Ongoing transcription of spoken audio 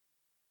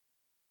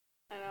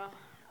I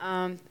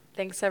know.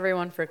 Thanks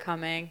everyone for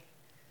coming.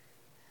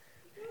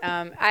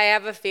 I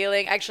have a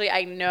feeling, actually,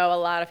 I know a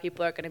lot of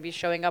people are going to be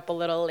showing up a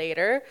little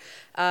later.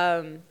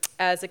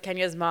 As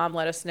Akenya's mom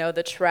let us know,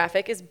 the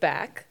traffic is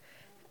back.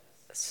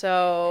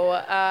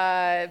 So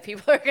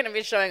people are going to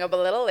be showing up a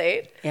little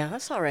late. Yeah,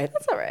 that's all right.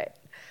 That's all right.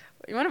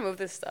 You want to move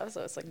this stuff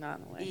so it's like not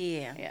in the way?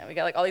 Yeah. Yeah, we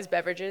got like all these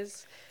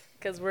beverages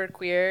because we're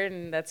queer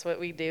and that's what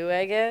we do,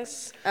 I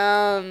guess.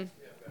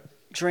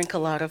 Drink a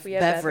lot of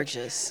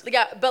beverages.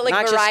 Yeah, but like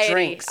not variety just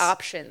drinks.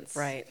 Options.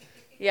 Right.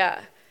 Yeah.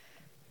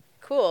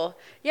 Cool.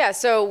 Yeah,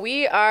 so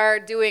we are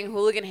doing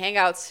Hooligan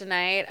Hangouts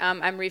tonight.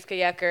 I'm Rivka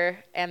Yecker,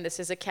 and this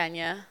is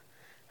Akenya.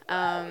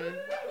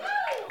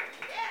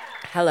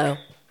 Hello.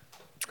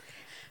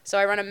 So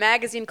I run a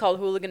magazine called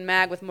Hooligan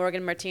Mag with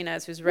Morgan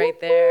Martinez, who's right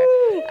there.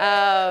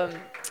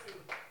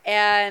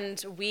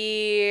 And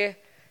we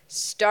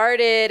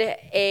started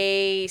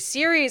a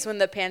series when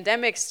the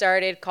pandemic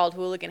started called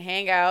Hooligan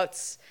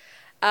Hangouts,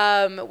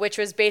 which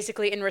was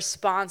basically in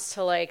response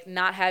to like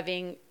not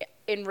having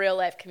in real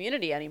life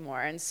community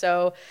anymore. And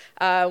so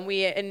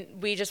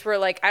we just were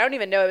like, I don't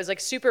even know, it was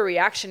like super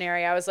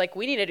reactionary. I was like,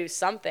 we need to do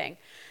something.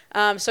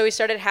 So we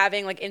started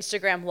having like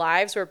Instagram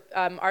lives where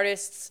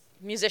artists,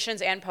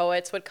 musicians and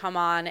poets would come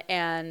on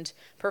and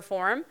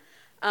perform.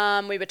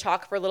 We would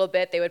talk for a little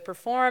bit, they would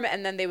perform,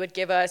 and then they would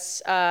give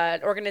us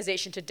an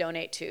organization to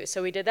donate to.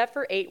 So we did that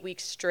for 8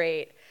 weeks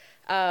straight.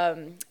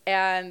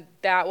 And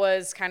that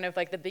was kind of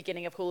like the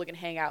beginning of Hooligan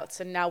Hangouts.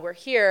 And now we're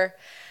here.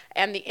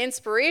 And the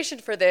inspiration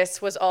for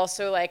this was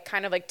also like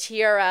kind of like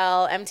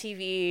TRL,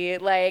 MTV,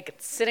 like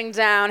sitting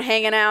down,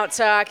 hanging out,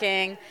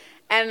 talking,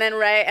 and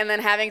then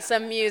having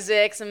some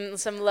music,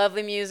 some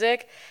lovely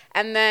music.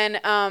 And then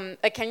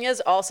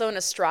Akenya's also an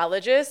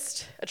astrologer.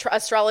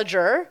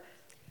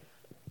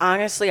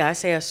 Honestly, I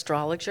say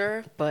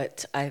astrologer,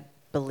 but I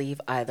believe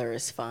either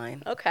is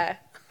fine. Okay.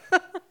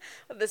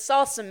 This is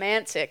all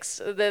semantics.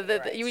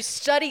 Right. You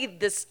studied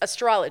this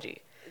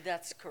astrology.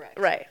 That's correct.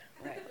 Right.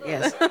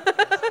 Yes.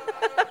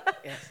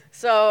 Yes.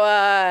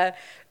 So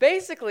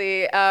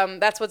basically,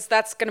 that's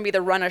going to be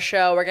the run of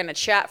show. We're going to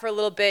chat for a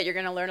little bit. You're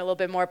going to learn a little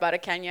bit more about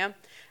Akenya.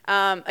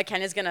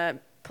 Akenya's going to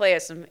play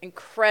us some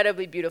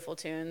incredibly beautiful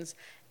tunes.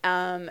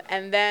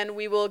 And then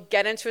we will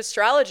get into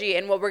astrology.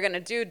 And what we're going to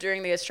do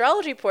during the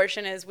astrology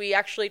portion is we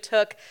actually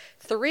took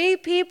 3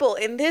 people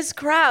in this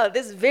crowd,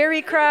 this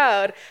very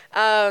crowd,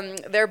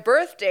 their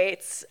birth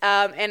dates,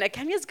 and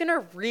Akenya's going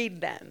to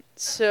read them.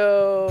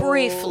 So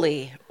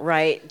briefly,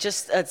 right?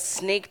 Just a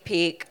sneak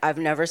peek. I've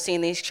never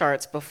seen these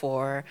charts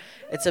before.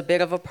 It's a bit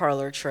of a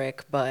parlor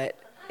trick, but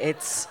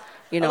it's,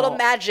 a little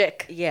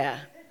magic. Yeah.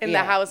 In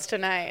the house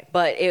tonight.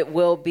 But it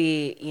will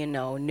be,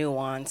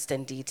 nuanced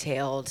and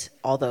detailed,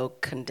 although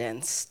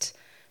condensed,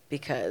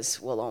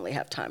 because we'll only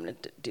have time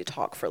to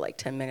talk for like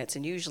 10 minutes.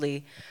 And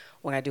usually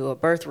when I do a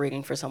birth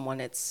reading for someone,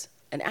 it's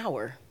an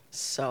hour.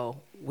 So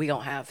we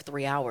don't have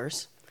 3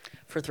 hours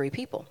for 3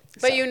 people.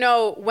 But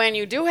when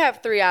you do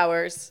have 3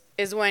 hours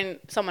is when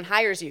someone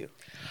hires you.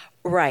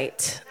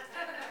 Right.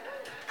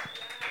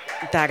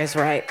 That is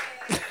right.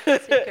 So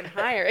you can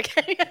hire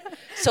again.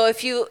 So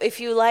if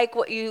you like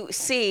what you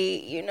see,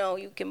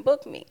 you can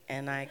book me,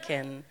 and I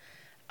can,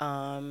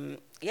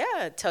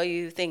 tell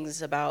you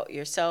things about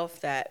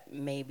yourself that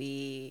help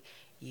you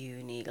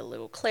need a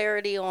little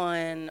clarity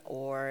on,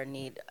 or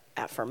need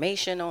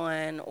affirmation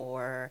on,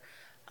 or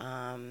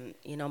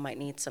might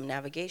need some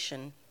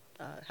navigation.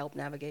 Help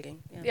navigating.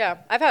 Yeah,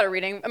 I've had a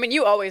reading. I mean,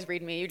 you always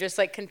read me. You just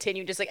like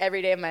continue, just like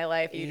every day of my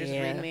life, you just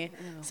read me.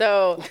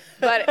 So,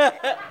 but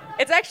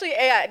it's actually,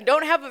 I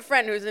don't have a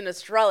friend who's an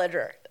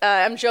astrologer.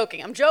 I'm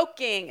joking.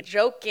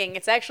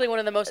 It's actually one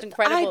of the most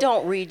incredible. I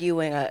don't read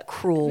you in a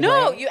cruel way.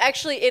 No,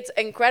 it's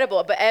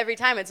incredible. But every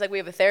time it's like we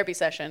have a therapy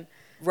session.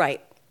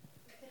 Right.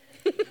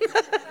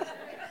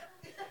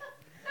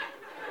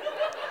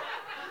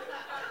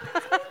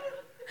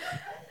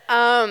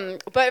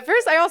 But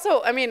first, I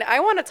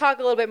want to talk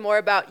a little bit more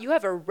about, you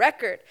have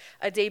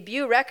a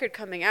debut record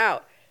coming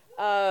out.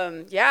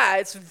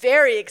 It's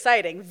very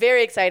exciting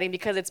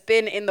because it's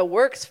been in the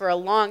works for a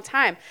long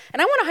time.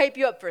 And I want to hype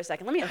you up for a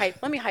second.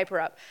 Let me hype her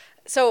up.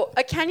 So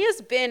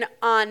Akenya's been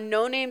on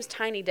No Name's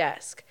Tiny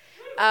Desk.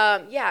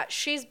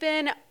 She's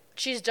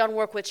done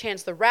work with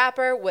Chance the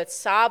Rapper, with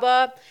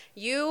Saba.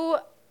 You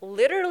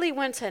literally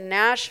went to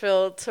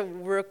Nashville to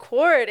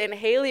record in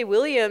Haley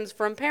Williams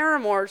from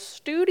Paramore's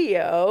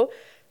studio.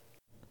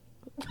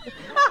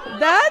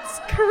 That's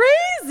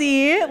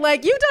crazy.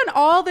 Like, you've done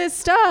all this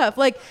stuff.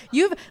 Like,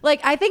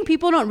 I think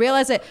people don't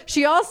realize it.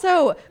 She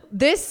also,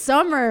 this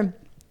summer,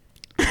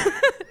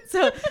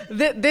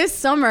 this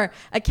summer,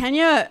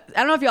 Akenya, I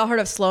don't know if y'all heard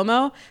of Slow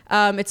Mo.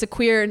 It's a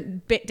queer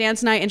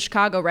dance night in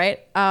Chicago, right?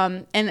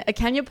 And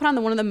Akenya put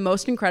on one of the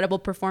most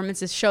incredible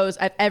shows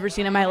I've ever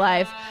seen in my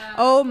life.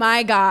 Oh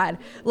my God.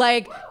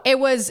 Like, it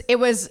was what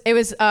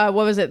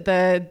was it?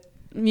 The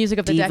music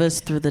of the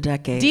Divas Through the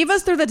Decades.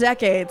 Divas Through the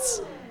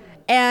Decades.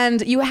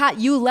 And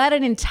you led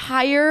an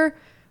entire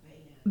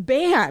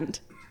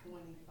band.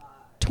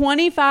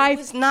 25. It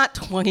was not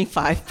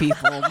 25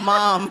 people,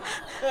 Mom.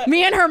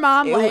 Me and her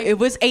mom. It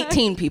was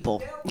 18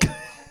 people. I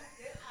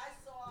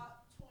saw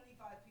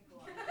 25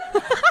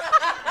 people.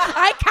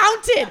 I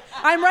counted.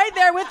 I'm right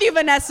there with you,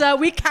 Vanessa.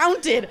 We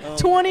counted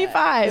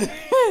 25.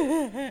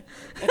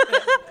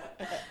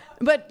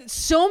 But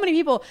so many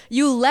people.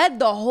 You led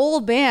the whole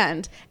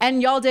band,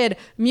 and y'all did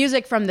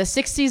music from the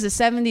 60s, the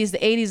 70s, the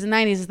 80s, the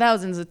 90s, the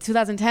 2000s, the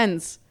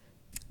 2010s.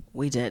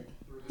 We did.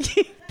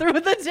 Through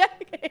the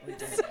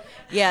decades.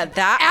 Yeah,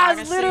 that As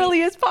honestly,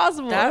 literally as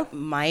possible. That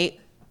might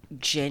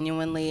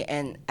genuinely,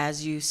 and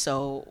as you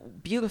so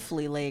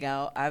beautifully laid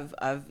out, I've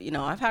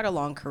had a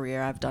long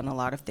career. I've done a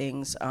lot of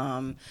things.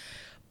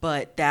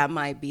 But that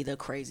might be the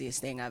craziest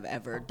thing I've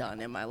ever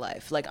done in my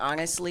life. Like,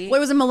 honestly. Well,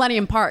 it was in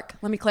Millennium Park.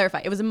 Let me clarify.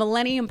 It was in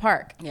Millennium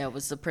Park. Yeah, it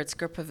was the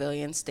Pritzker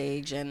Pavilion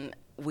stage, and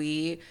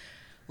we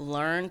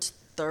learned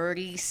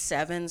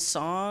 37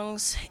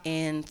 songs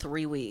in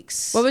 3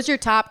 weeks. What was your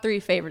top 3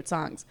 favorite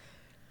songs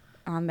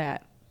on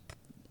that?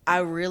 I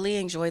really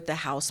enjoyed the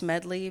house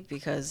medley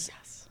because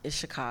it's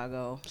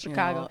Chicago.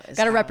 Chicago.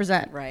 Got to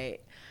represent. Right.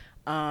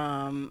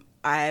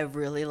 I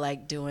really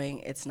like doing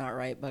It's Not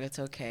Right, But It's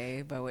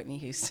Okay by Whitney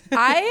Houston.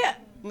 I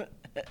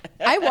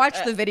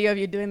watch the video of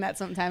you doing that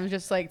sometimes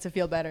just like to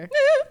feel better.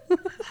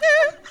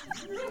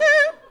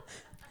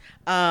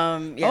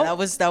 That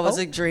was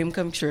a dream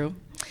come true.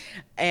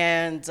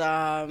 And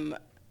I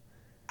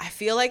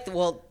feel like,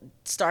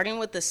 starting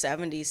with the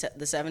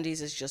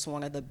 70s is just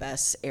one of the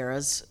best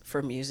eras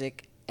for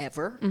music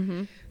ever.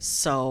 Mm-hmm.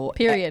 So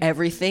period.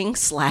 Everything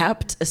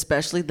slapped,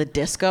 especially the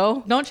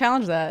disco. Don't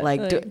challenge that.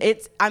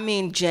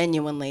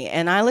 Genuinely.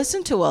 And I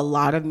listen to a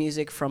lot of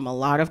music from a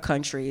lot of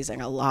countries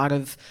and a lot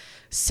of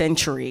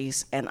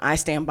centuries, and I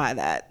stand by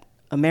that.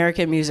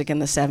 American music in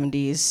the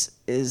 70s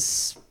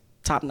is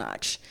top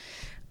notch.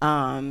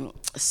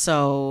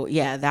 So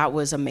yeah, that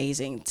was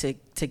amazing to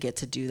get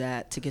to do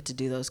that, to get to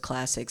do those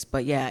classics.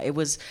 But yeah, it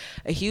was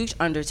a huge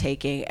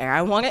undertaking, and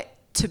I want it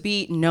to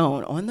be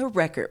known on the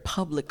record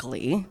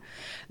publicly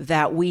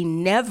that we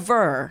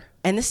never,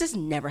 and this has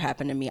never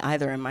happened to me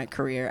either in my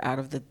career, out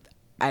of the,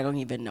 I don't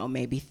even know,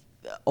 maybe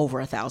over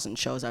 1,000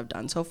 shows I've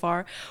done so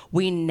far,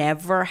 we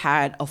never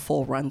had a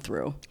full run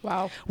through.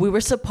 Wow. We were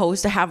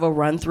supposed to have a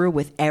run through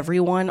with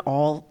everyone,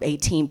 all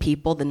 18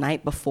 people the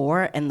night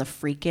before, and the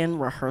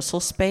freaking rehearsal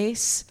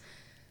space,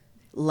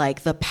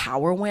 like the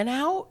power went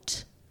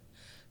out.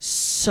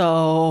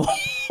 So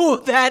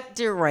that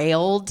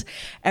derailed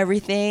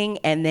everything.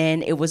 And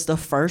then it was the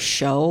first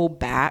show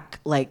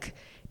back like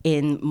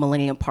in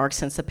Millennium Park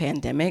since the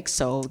pandemic.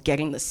 So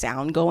getting the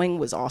sound going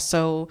was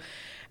also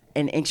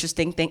an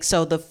interesting thing.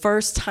 So the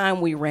first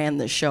time we ran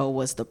the show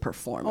was the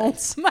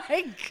performance. Oh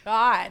my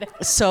God.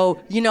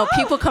 So,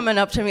 people coming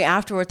up to me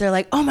afterward, they're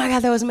like, oh my God,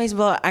 that was amazing.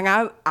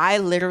 And I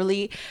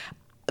literally,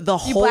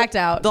 blacked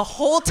out. The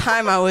whole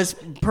time I was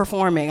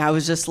performing, I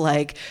was just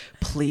like,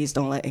 please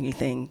don't let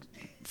anything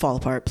fall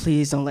apart.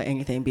 Please don't let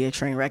anything be a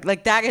train wreck.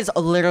 Like, that is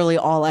literally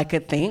all I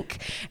could think.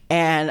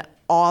 And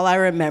all I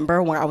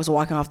remember when I was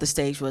walking off the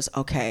stage was,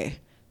 okay,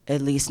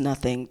 at least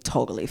nothing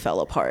totally fell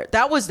apart.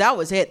 That was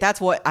it. That's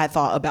what I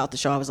thought about the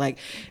show. I was like,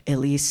 at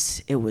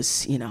least it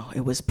was,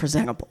 it was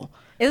presentable.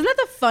 Isn't that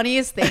the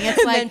funniest thing? It's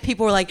and like, then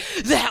people were like,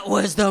 that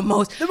was the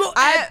most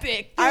epic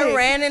thing. I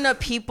ran into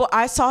people.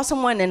 I saw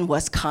someone in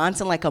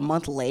Wisconsin like a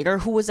month later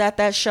who was at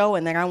that show.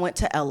 And then I went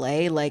to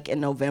LA like in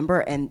November,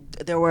 and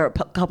there were a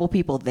couple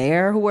people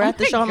there who were at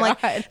the show. I'm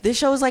like, this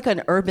show is like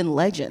an urban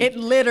legend. It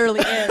literally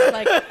is.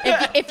 Like,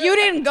 if you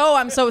didn't go,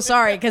 I'm so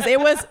sorry, because it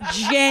was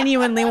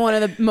genuinely one of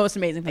the most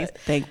amazing things.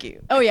 Thank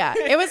you. Oh yeah,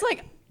 it was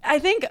like, I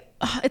think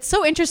it's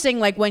so interesting,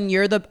 like when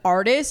you're the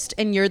artist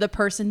and you're the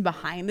person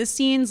behind the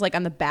scenes, like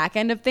on the back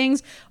end of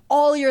things,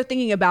 all you're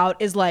thinking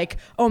about is like,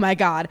 oh my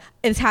God,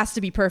 this has to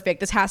be perfect.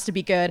 This has to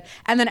be good.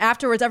 And then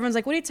afterwards, everyone's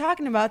like, what are you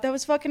talking about? That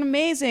was fucking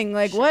amazing.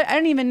 Like, what? I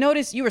didn't even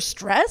notice you were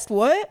stressed.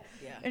 What?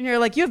 Yeah. And you're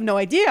like, you have no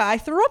idea. I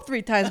threw up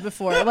 3 times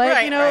before. Like,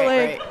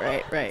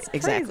 right.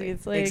 Exactly.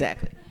 It's like,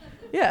 exactly.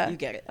 Yeah. You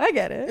get it. I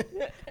get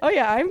it. Oh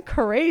yeah, I'm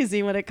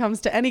crazy when it comes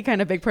to any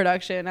kind of big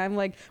production. I'm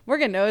like,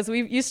 Morgan knows,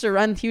 we used to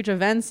run huge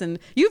events, and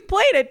you've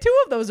played at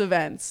 2 of those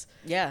events.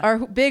 Yeah. Our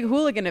big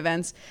Hooligan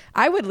events.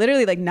 I would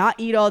literally like not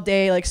eat all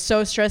day, like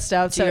so stressed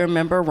out. Do you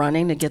remember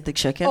running to get the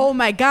chicken? Oh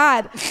my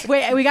God.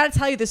 Wait, we got to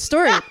tell you this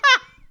story.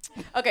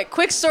 Okay,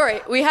 quick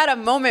story. We had a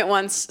moment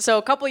once, so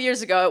a couple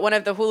years ago at one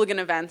of the Hooligan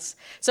events.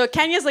 So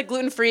Kenya's like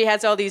gluten-free,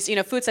 has all these,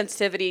 food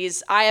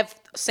sensitivities. I have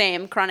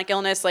same chronic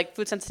illness, like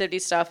food sensitivity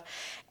stuff.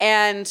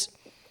 And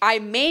I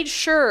made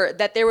sure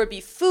that there would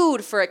be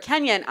food for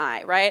Akenya and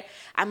I, right?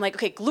 I'm like,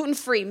 okay,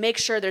 gluten-free, make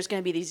sure there's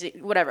going to be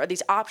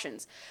these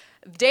options.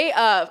 Day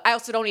of, I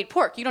also don't eat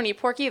pork. You don't eat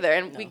pork either.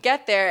 And we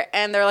get there,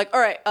 and they're like, all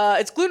right,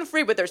 it's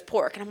gluten-free, but there's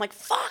pork. And I'm like,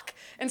 fuck.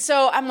 And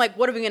so I'm like,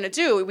 what are we going to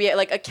do? We have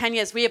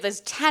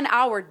this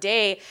 10-hour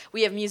day.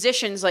 We have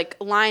musicians like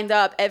lined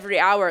up every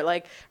hour,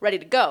 like ready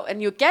to go.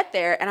 And you get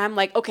there, and I'm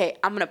like, okay,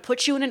 I'm going to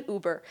put you in an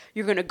Uber.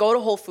 You're going to go to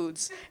Whole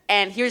Foods,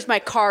 and here's my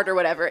card or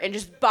whatever, and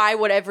just buy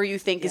whatever you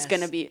think is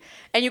going to be.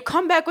 And you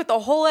come back with a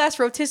whole ass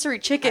rotisserie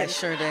chicken. I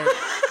sure did.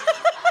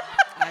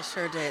 I I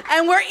sure did.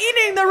 And we're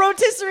eating the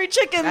rotisserie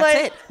chicken. That's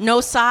like it.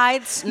 No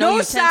sides, no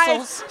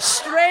utensils. sides,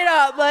 straight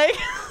up. Like,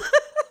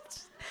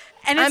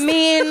 and I it's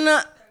mean,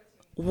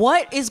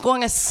 what is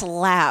going to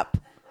slap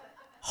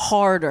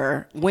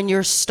harder when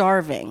you're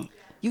starving?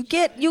 You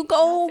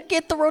go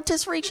get the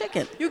rotisserie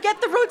chicken. you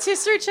get the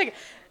rotisserie chicken.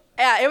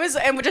 Yeah, it was,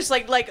 and we're just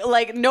like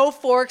no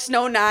forks,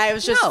 no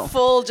knives, just No.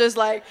 full, just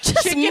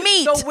chicken,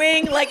 meat. the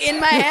wing, in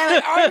my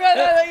hand,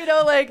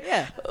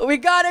 we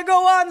gotta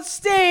go on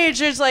stage.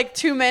 There's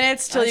 2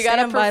 minutes till I you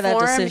gotta stand by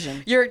perform. that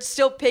decision. You're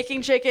still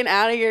picking chicken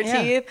out of your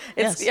Yeah. teeth.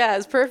 It's Yes.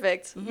 it's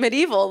perfect.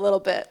 Medieval a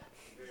little bit.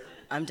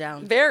 I'm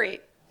down.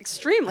 Very,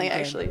 extremely,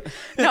 Okay. actually.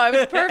 No, it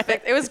was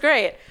perfect. It was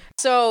great.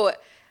 So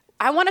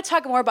I want to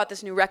talk more about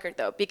this new record,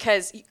 though,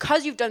 because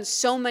you've done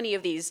so many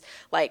of these,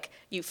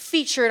 you've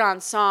featured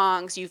on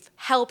songs, you've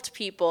helped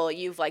people,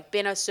 you've,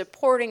 been a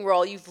supporting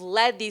role, you've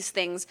led these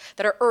things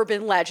that are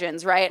urban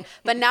legends, right?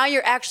 But now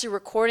you're actually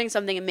recording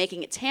something and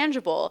making it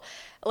tangible.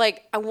 I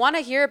want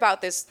to hear about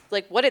this,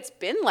 what it's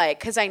been like,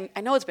 because I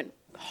know it's been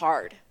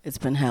hard. It's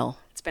been hell.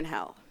 It's been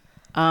hell.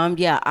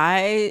 Yeah,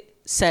 I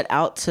set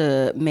out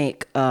to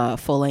make a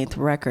full-length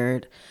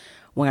record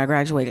when I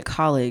graduated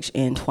college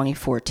in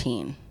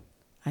 2014.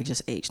 I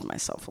just aged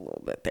myself a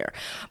little bit there.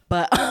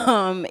 But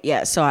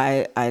yeah, so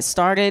I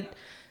started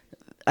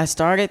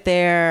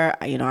there,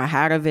 I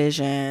had a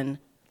vision,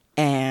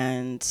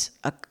 and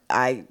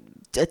I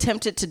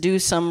attempted to do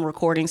some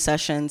recording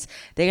sessions.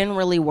 They didn't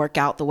really work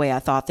out the way I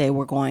thought they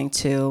were going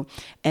to.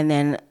 And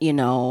then,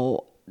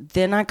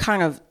 then I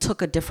kind of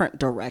took a different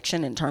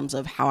direction in terms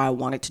of how I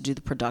wanted to do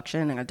the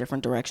production, and a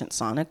different direction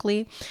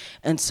sonically.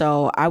 And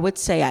so I would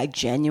say I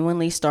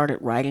genuinely started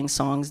writing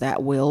songs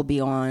that will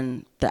be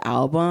on the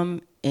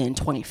album in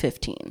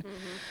 2015. Mm-hmm.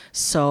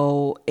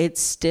 So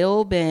it's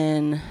still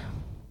been,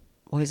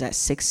 what is that,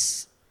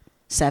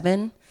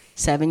 7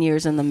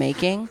 years in the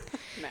making.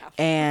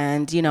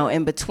 And,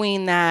 in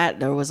between that,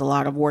 there was a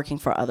lot of working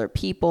for other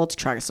people to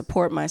try to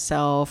support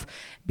myself,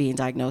 being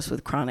diagnosed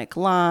with chronic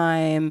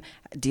Lyme,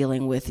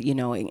 dealing with,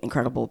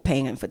 incredible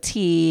pain and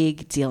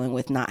fatigue, dealing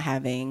with not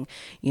having,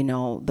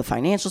 the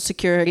financial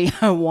security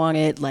I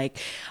wanted, a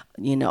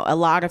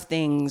lot of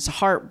things,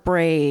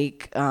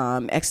 heartbreak,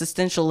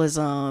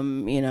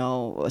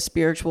 existentialism, a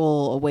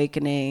spiritual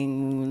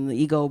awakening, the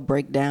ego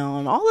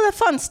breakdown, all of that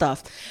fun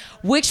stuff,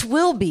 which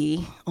will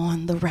be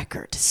on the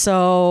record.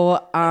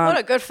 So What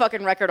a good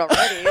fucking record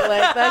already.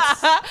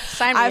 That's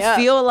sign me up. I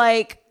feel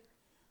like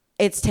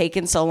it's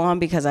taken so long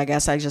because I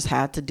guess I just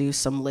had to do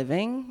some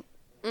living,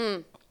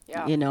 for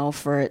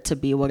it to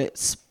be what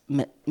it's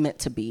meant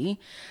to be.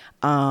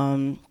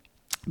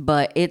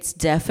 But it's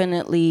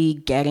definitely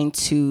getting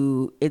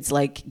into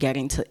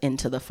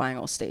the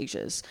final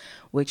stages,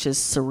 which is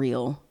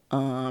surreal.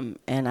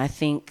 And I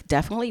think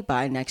definitely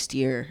by next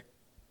year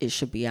it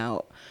should be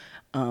out.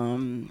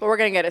 But we're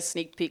going to get a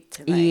sneak peek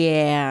tonight.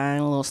 Yeah,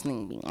 a little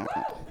sneak peek.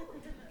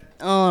 A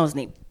little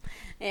sneak.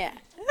 Yeah.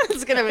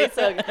 It's going to be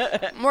so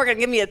good. Morgan,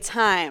 give me a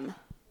time. We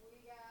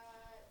got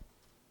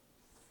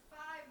 5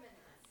 minutes.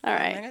 All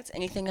right. Minutes?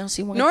 Anything else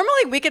you want?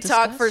 Normally we could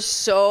talk discuss? for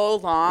so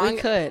long. We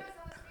could.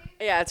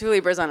 Yeah, it's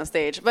Hoolie Birds on a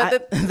stage.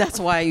 But That's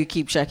why you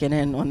keep checking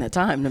in on the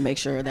time to make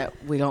sure that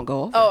we don't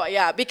go over. oh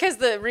yeah, because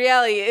the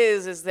reality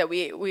is that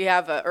we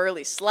have an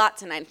early slot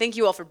tonight. Thank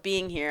you all for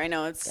being here. I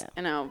know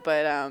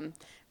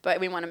but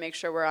we want to make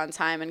sure we're on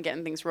time and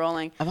getting things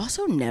rolling. I've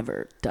also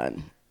never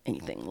done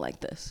anything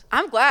like this.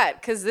 I'm glad,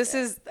 because this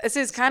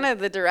is kind of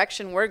the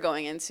direction we're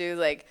going into,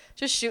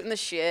 just shooting the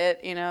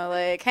shit,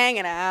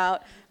 hanging out,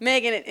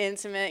 making it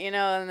intimate,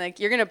 and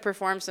you're gonna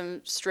perform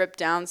some stripped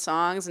down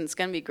songs, and it's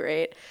gonna be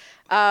great.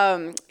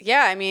 So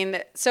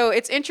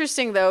it's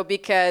interesting though,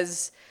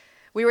 because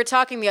we were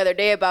talking the other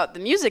day about the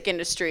music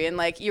industry,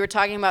 and you were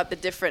talking about the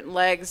different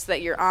legs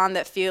that you're on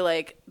that feel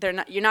like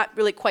you're not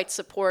really quite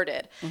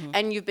supported,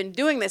 and you've been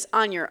doing this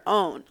on your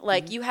own,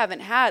 you haven't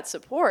had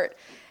support.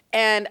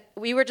 And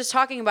we were just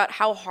talking about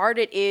how hard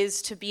it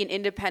is to be an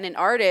independent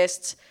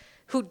artist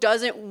who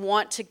doesn't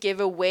want to give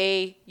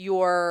away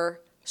your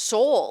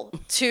soul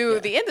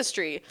to the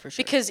industry, for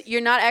sure. because you're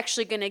not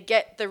actually going to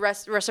get the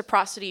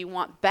reciprocity you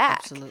want back.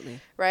 Absolutely.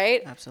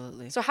 Right?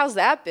 Absolutely. So how's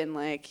that been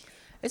like?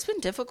 It's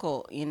been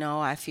difficult.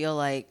 I feel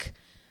like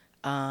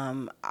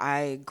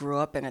I grew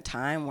up in a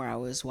time where I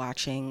was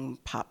watching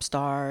pop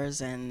stars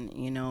and,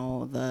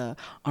 the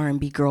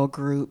R&B girl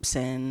groups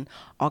and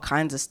all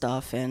kinds of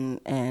stuff.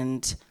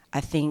 And I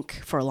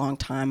think for a long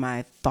time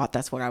I thought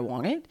that's what I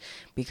wanted,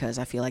 because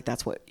I feel like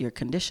that's what you're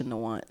conditioned to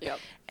want. Yep.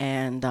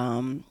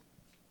 And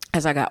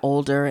as I got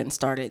older and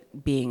started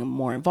being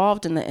more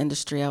involved in the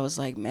industry, I was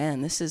like,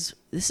 man, this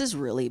is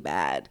really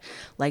bad.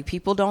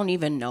 People don't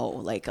even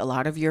know. A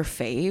lot of your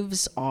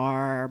faves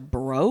are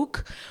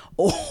broke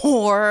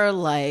or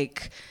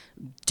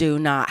do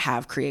not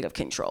have creative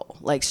control.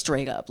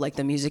 Straight up.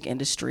 The music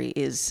industry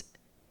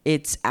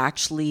it's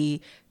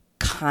actually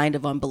kind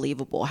of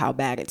unbelievable how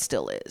bad it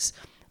still is.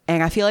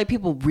 And I feel like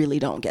people really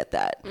don't get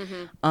that.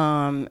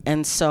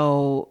 And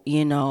so,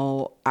 you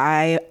know,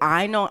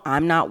 I know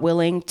I'm not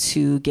willing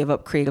to give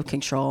up creative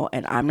control,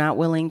 and I'm not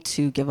willing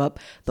to give up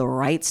the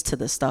rights to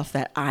the stuff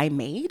that I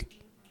made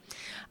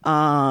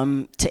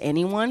to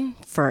anyone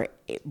for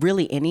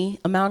really any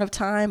amount of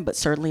time, but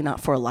certainly not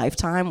for a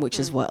lifetime, which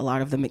is what a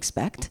lot of them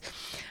expect.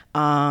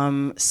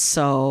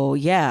 So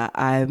yeah,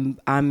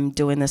 I'm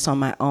doing this on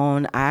my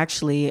own. I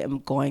actually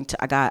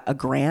I got a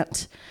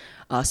grant,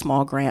 a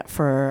small grant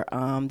for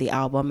the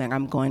album, and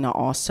I'm going to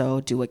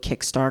also do a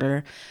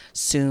Kickstarter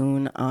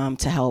soon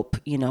to help,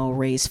 you know,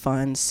 raise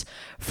funds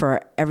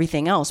for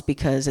everything else,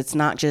 because it's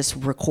not just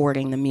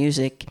recording the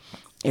music,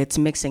 it's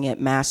mixing it,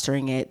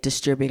 mastering it,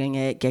 distributing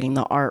it, getting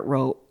the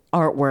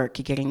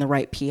artwork, getting the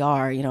right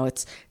PR. You know,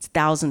 it's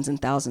thousands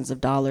and thousands of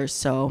dollars.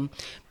 So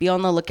be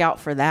on the lookout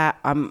for that.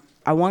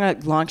 I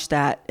want to launch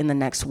that in the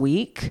next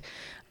week.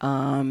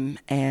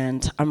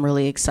 And I'm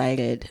really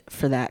excited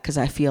for that, because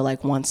I feel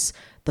like once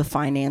the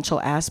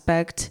financial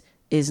aspect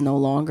is no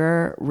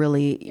longer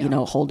really, you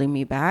know, holding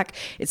me back,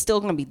 it's still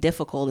going to be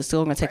difficult. It's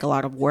still going to take a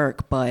lot of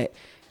work, but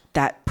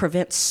that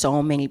prevents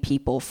so many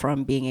people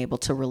from being able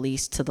to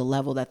release to the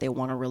level that they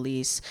want to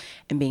release,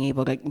 and being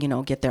able to, you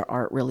know, get their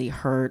art really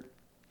heard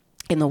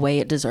in the way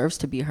it deserves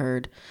to be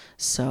heard.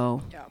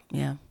 So,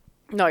 yeah.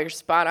 No, you're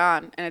spot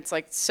on. And it's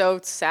like so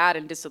sad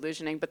and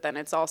disillusioning, but then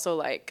it's also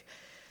like,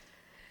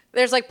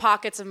 there's like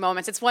pockets of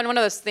moments. It's one of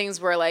those things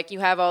where like you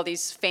have all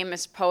these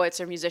famous poets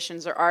or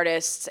musicians or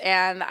artists.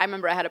 And I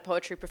remember I had a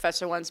poetry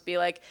professor once be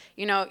like,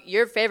 you know,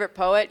 your favorite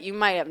poet, you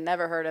might have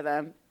never heard of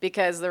them,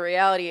 because the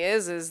reality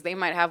is they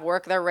might have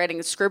work they're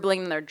writing,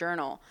 scribbling in their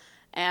journal,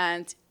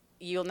 and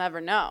you'll never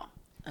know.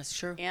 That's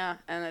true. Yeah,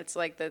 and it's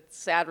like the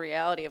sad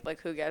reality of like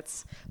who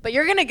gets. But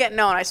you're gonna get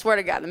known. I swear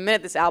to God, the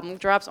minute this album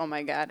drops, oh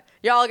my God,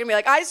 y'all are gonna be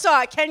like, I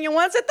saw Akenya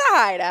once at the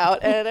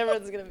Hideout, and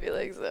everyone's gonna be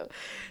like, so. Yeah.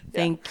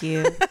 Thank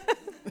you.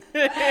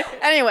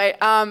 Anyway,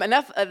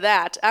 enough of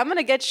that. I'm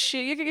gonna get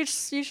you. You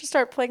should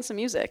start playing some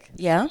music.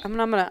 Yeah. I'm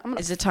gonna.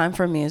 Is it time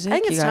for music? I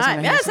think it's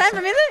time. Yeah, it's time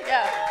for music.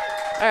 Yeah.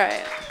 All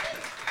right.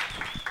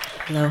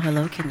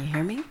 Hello. Can you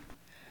hear me?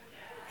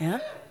 Yeah.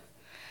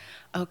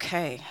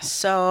 Okay.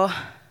 So,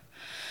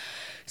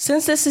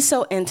 since this is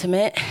so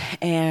intimate,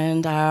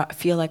 and I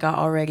feel like I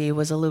already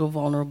was a little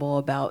vulnerable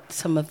about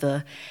some of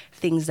the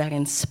things that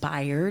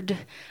inspired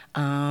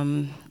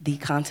the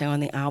content on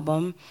the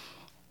album,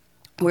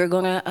 we're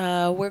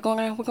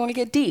gonna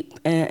get deep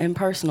and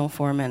personal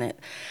for a minute.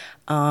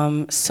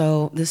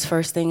 So this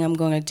first thing I'm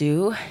gonna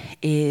do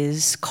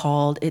is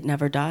called "It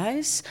Never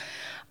Dies."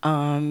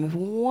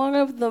 One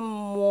of the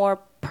more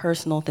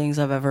personal things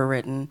I've ever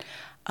written.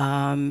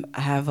 I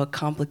have a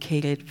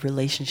complicated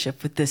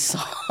relationship with this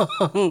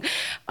song.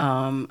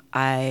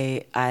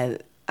 I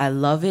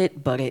love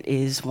it, but it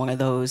is one of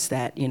those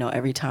that, you know,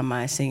 every time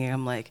I sing it,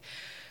 I'm like,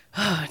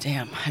 oh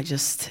damn, I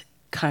just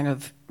kind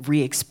of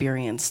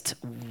re-experienced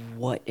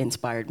what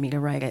inspired me to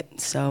write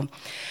it. So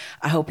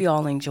I hope you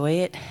all enjoy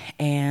it,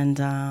 and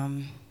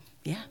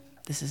yeah,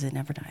 this is "It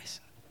Never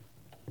Dies."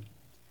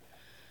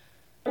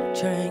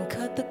 Try and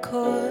cut the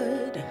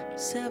cord,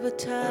 sever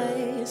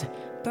ties,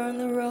 burn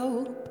the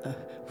rope,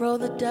 roll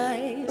the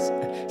dice,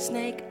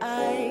 snake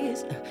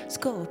eyes,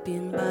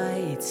 scorpion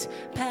bites,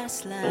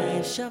 past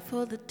life,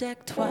 shuffle the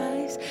deck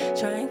twice.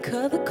 Try and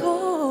cut the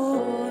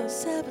cord,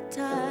 sever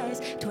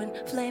ties, twin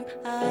flame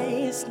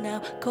eyes,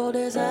 now cold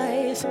as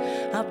ice.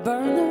 I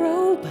burn the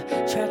rope,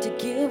 try to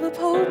give up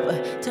hope,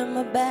 turn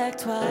my back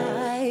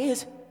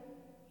twice.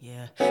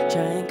 Yeah,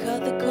 try and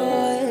cut the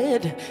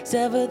cord,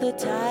 sever the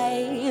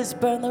ties,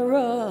 burn the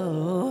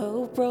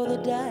rope, roll the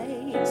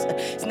dice,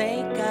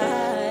 snake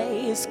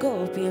eyes,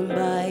 scorpion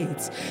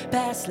bites,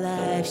 past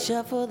life,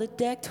 shuffle the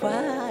deck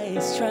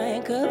twice. Try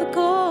and cut the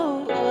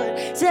cord,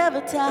 sever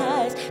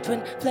ties,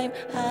 twin flame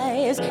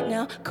eyes,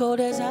 now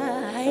cold as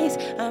ice.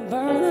 I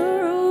burn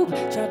the rope,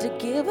 try to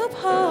give up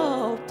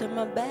hope, turn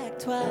my back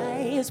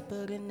twice,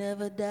 but it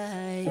never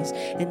dies,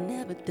 it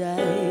never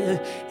dies,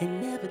 it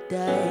never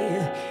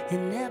dies, it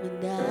never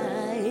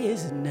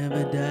dies, it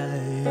never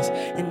dies,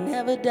 it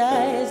never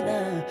dies,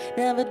 no,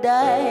 never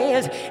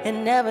dies, it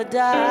never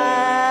dies.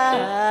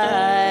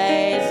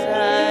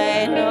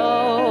 I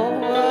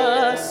know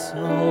a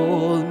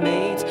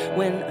soulmate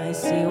when I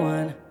see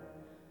one,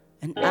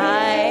 and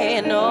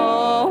I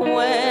know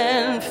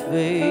when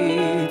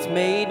fate's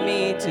made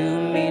me to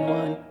meet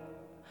one.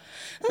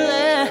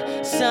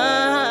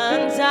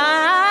 Lessons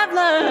I've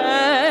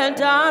learned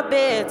are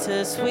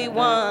bittersweet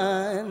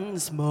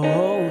ones,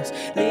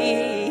 mostly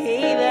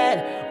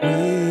that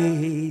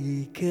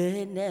we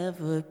could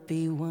never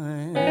be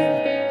one.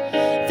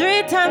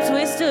 3 times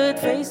we stood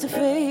face to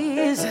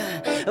face,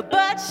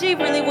 but she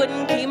really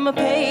wouldn't keep my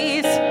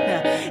pace.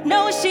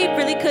 No, she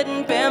really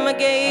couldn't bear my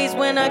gaze.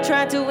 When I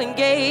tried to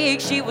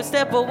engage, she would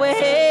step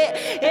away,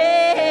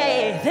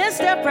 then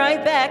step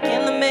right back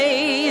in the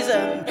maze.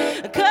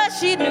 'Cause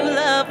she knew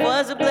love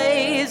was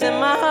ablaze in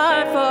my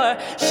heart, for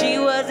she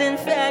was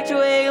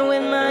infatuated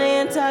with my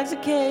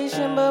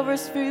intoxication, but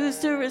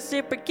refused to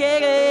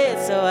reciprocate it.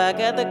 So I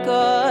got the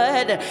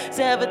cord,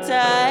 sever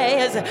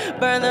ties,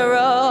 burn the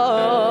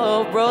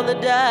rope, roll the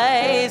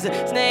dice,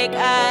 snake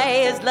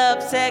eyes,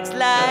 love, sex,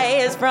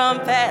 lies from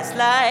past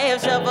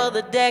lives, shuffle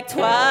the deck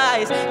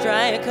twice,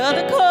 try and cut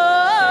the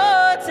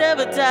cord,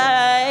 sever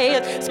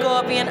ties,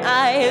 scorpion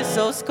eyes,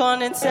 so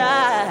scorned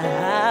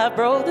inside,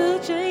 broke the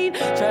chain,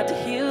 tried to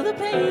heal the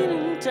pain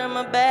and turn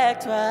my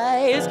back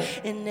twice.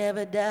 It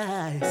never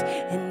dies,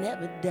 it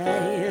never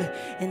dies,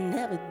 it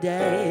never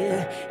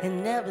dies, it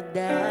never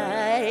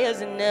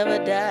dies, it never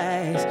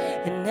dies,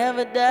 it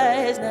never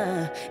dies,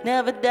 nah,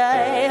 never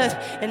dies,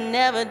 it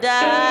never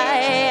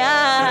dies.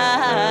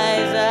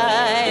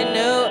 I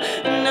knew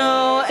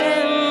no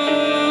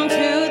end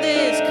to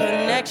this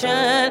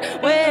connection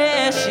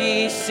where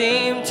she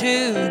seemed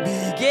to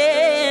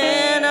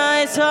begin.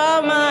 I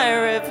saw my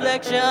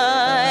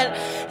reflection.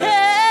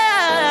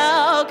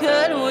 How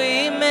could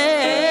we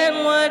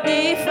men what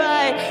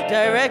defy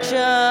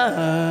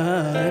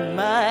direction?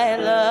 My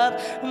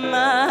love,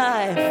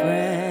 my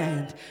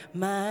friend,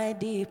 my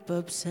deep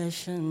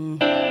obsession.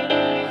 2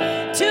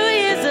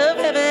 years of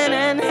heaven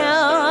and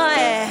hell,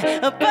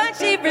 but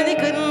she really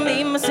couldn't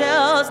leave my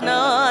cells,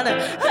 none.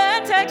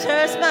 Her touch,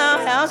 her smile,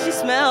 how she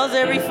smells,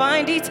 every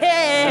fine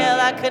detail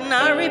I could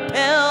not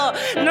repel.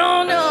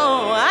 No,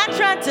 no, I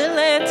tried to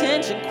let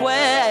tension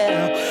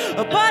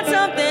quell, but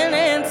something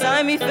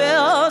inside me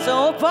fell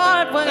so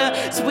apart when her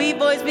sweet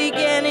voice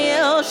began to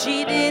yell.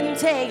 She didn't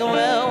take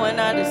well when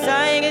I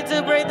decided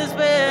to break the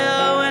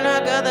spell. When I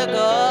got the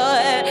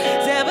cord,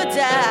 sever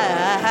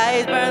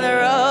ties, burn the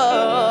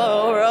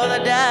road, roll the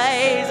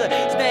dice,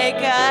 snake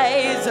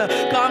eyes,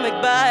 comic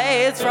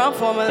bites from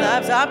former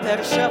lives. I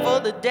better shuffle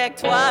the deck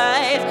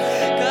twice,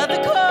 cut the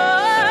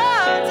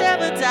cord,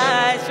 sever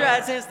ties,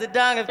 tried since the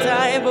dawn of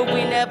time, but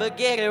we never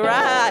get it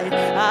right.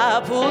 I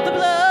pulled the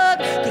plug,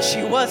 cause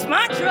she was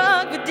my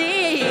drug, but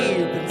deep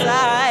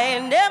inside,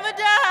 it never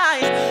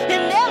dies,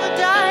 it never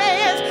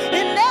dies,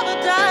 it never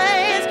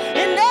dies,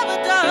 it never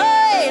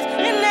dies,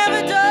 it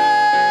never dies.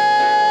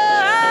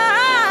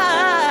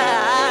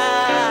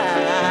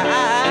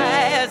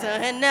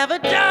 It never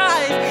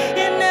dies,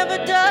 it never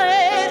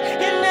dies,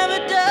 it never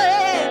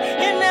dies,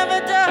 it never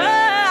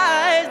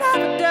dies,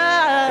 never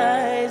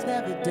dies,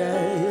 never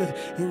dies,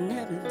 it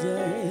never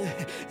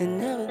dies, it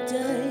never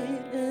dies.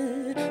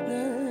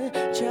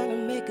 Trying to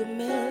make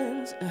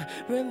amends,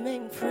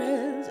 remain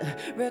friends,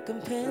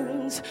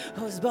 recompense,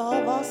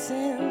 absolve all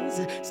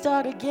sins,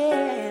 start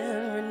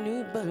again,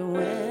 renewed but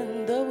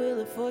when the wheel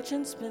of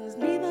fortune spins,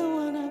 neither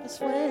one of us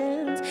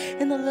wins,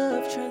 and the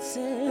love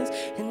transcends,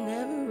 it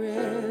never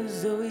ends,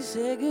 so we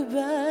say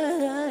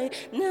goodbye,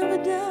 never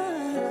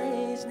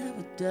dies,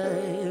 never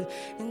dies,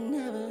 it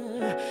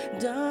never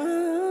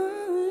dies.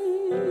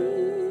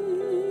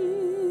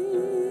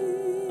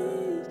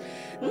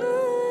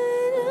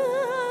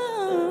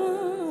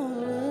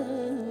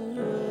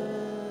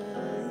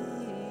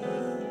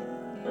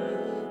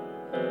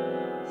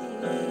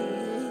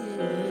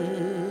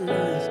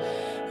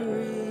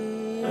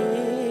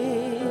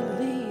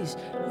 Release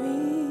me,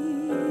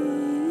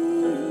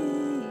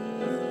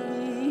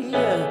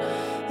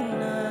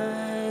 and I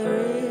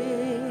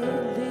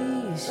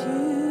release you.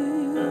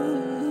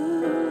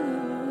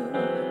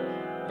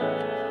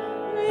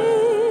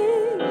 Release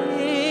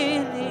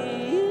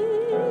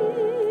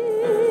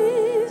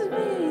me,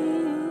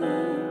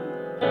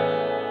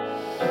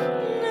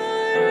 and I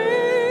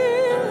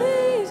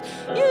release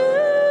you.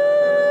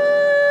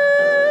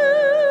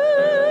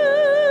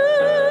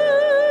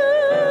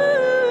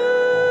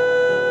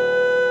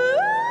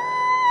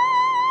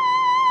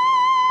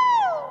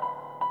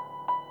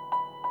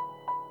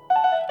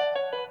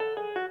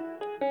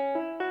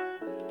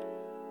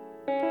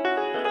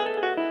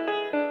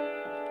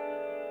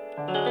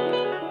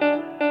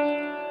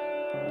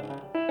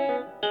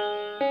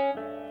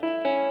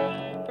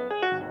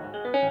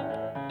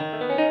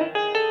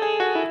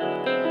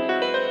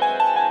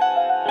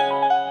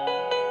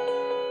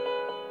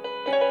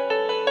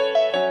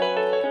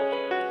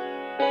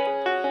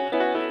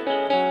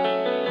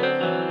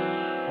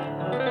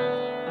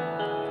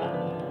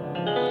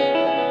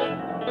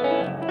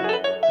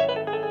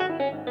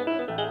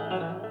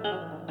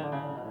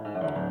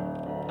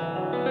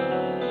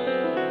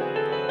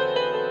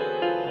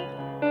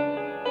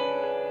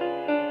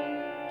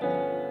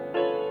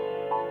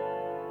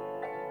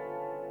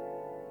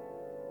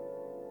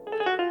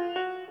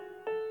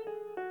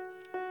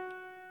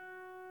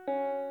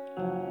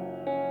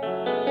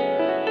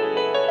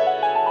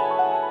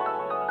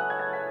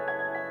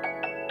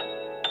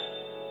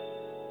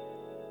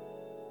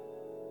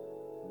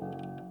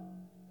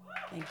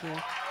 Thank you.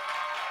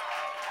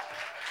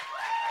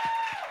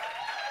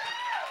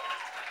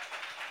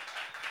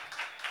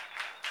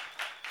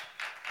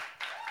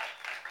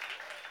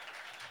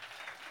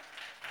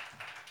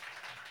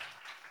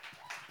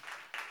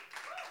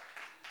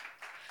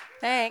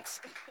 Thanks.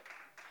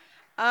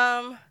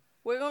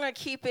 We're gonna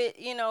keep it,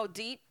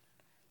 deep,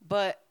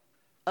 but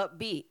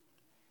upbeat.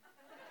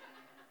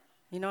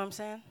 You know what I'm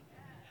saying?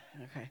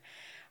 Okay.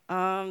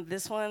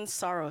 This one's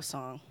Sorrow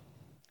Song.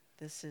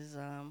 This is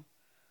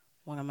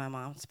one of my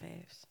mom's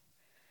faves.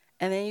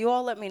 And then you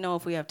all let me know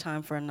if we have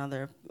time for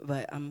another,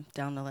 but I'm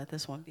down to let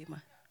this one be my...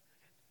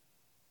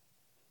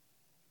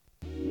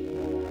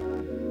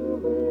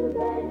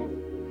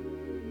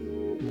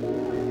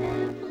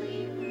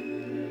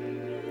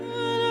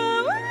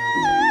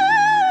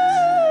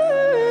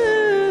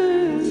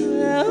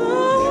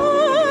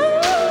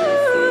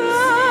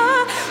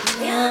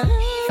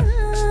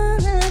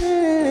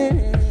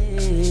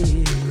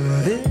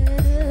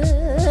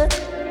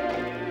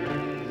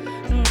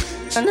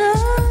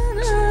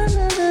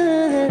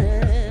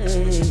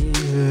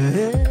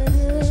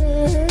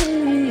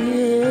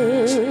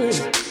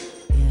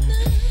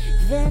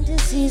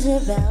 Fantasies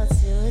about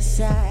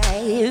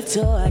suicide,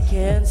 so I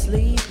can't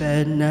sleep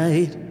at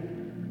night.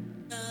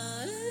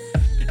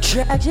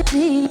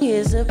 Tragedy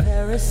is a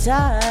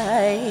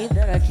parasite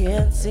that I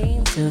can't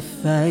seem to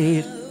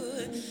fight.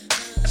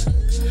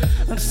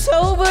 I'm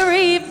so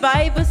bereaved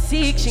by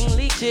beseeching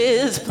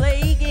leeches,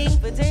 plaguing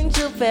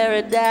potential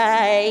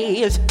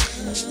paradise.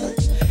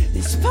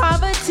 This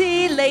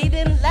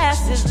poverty-laden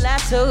lass is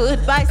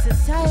lassoed by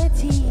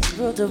society's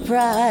brutal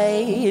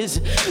price.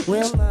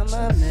 Will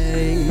mama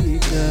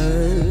make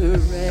a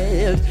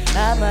rest?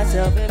 I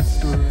myself am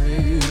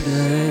strained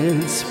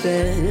and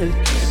spent.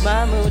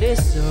 My mood is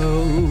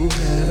so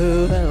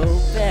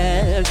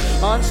hell-bent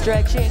on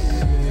stretching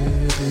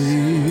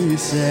every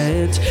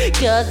sense.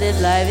 'Cause this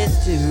life is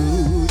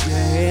too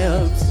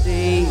damn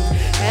steep,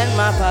 and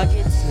my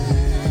pockets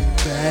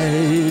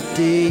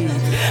deep.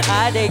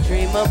 I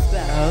daydream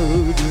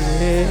about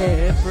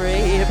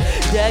brave,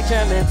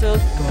 detrimental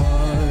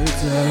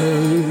thoughts,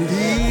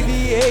 alleviated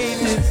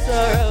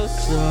sorrow.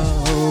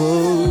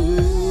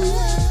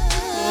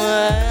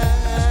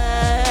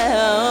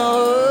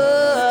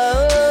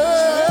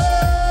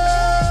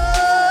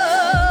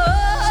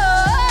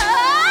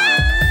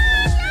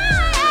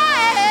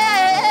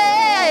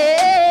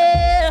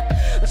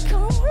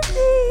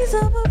 Comedies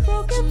of a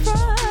broken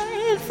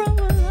pride from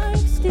a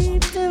life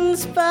steeped in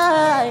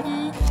spite.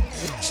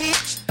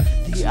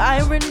 The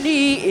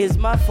irony is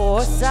my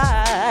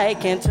foresight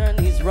can turn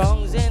these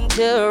wrongs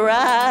into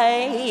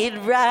right.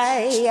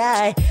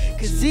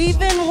 'Cause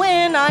even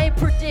when I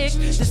predict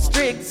the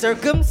strict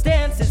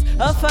circumstances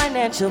of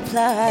financial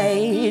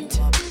plight,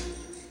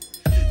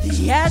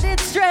 the added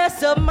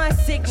stress of my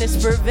sickness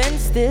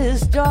prevents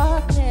this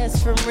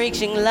darkness from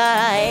reaching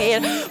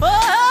light.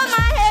 Oh,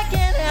 my head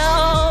can't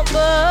help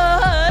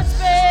but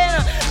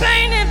spin.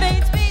 Pain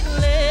invades me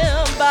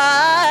limb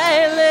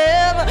by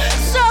limb.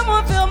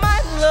 Someone fill my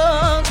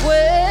lungs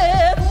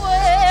with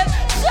wind.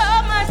 Show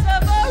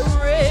myself a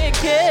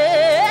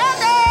ricket.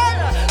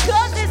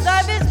 'Cause this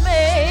life has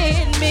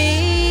made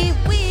me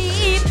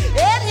weep.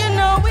 And you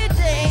know it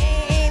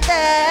ain't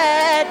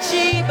that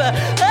cheap.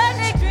 And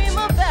they dream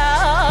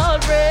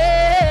about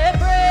brave,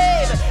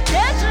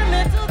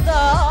 detrimental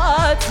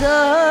thoughts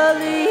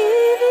alleviate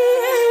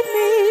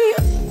me.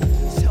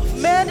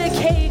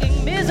 Self-medicating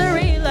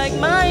misery like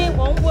mine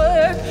won't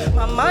work.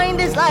 My mind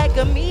is like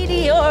a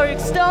meteoric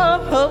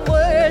storm of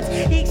words.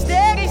 Each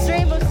steady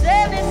stream of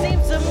sadness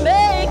seems to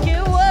make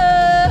it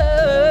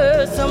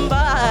worse.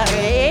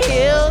 Somebody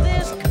heal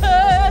this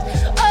curse.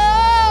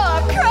 Oh,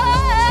 I'm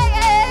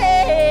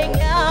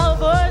crying out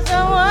for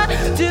someone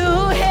to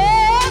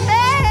help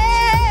me.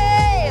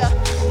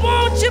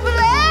 Won't you please?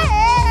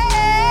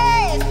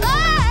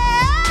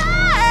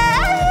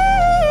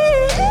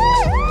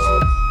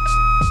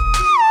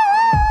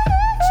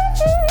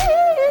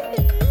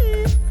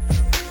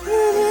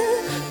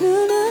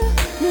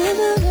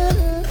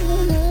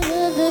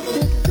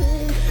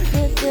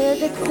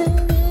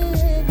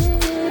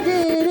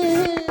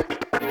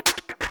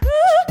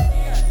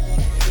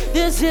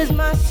 This is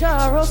my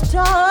sorrow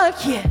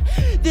talk, yeah.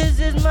 This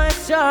is my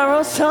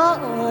sorrow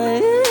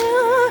song,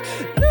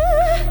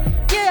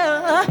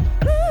 yeah.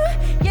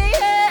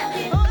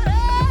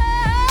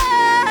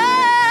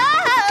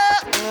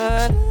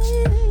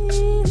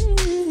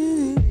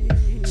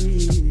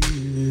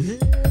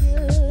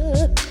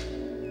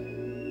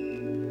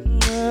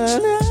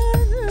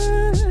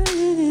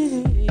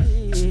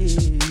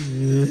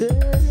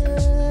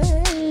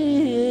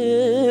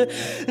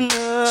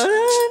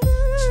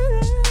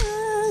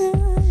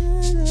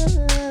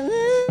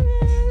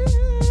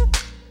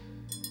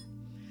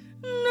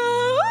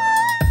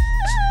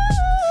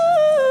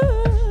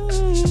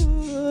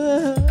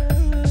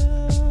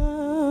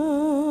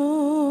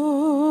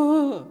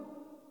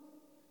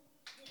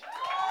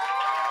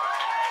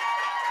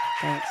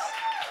 Thanks.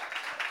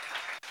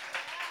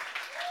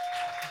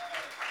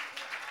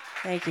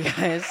 Thank you,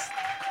 guys.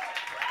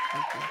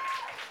 Thank you.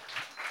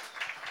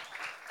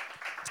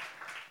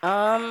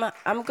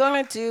 I'm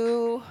gonna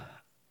do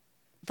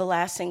the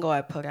last single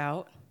I put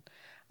out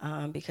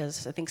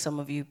because I think some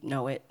of you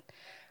know it,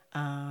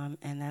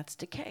 and that's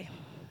Decay.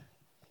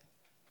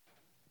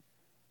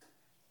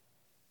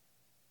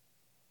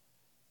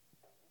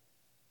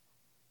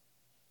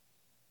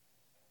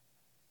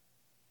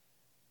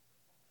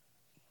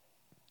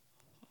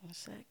 A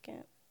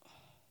second.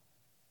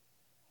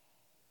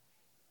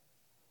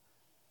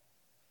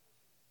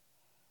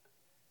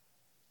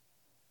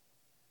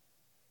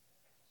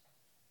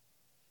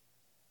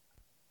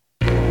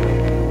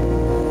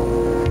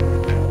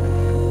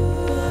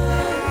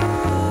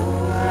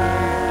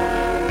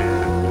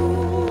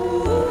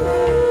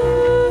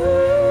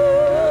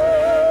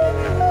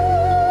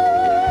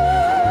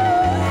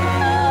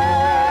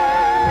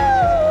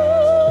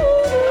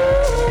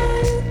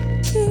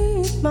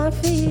 My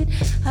feet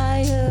high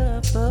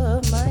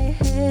above my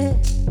head,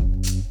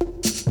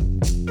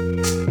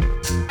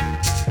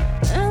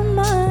 and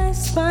my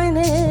spine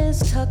is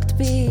tucked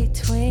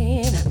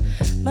between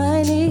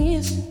my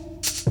knees.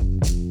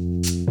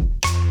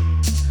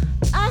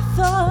 I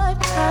thought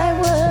I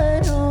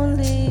would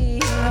only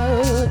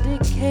know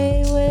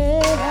decay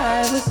when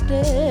I was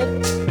dead,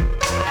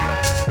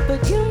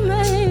 but you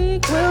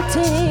make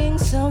wilting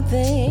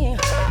something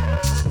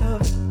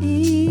of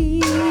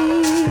ease.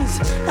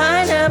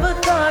 I never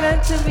thought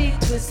I'd to be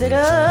twisted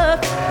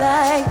up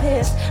like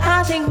this.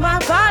 I think my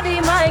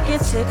body might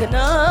get sick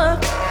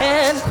enough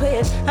and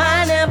quit.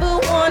 I never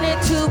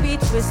wanted to be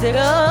twisted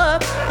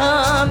up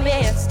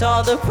amidst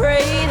all the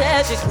prey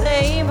that you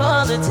claim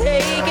for the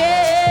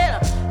taking.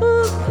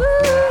 Ooh,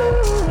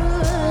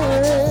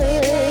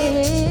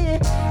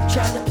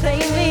 trying to play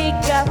me,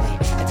 got me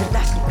acting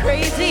like I'm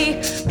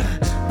crazy.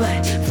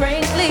 But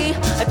frankly,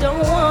 I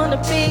don't wanna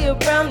be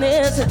around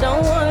this. I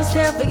don't wanna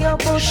stand for your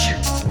bullshit.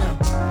 No,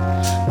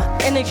 my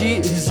energy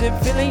isn't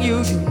feeling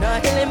you. You're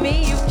not healing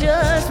me. You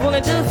just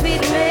wanna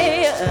defeat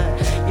me.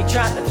 You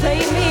trying to play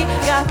me,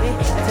 got me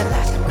acting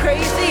like I'm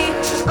crazy.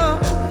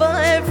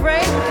 But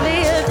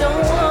frankly, I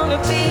don't wanna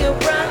be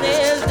around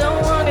this.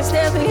 Don't wanna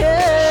stand for you.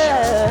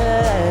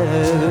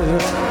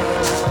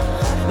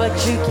 But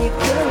you keep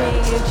killing me.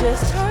 You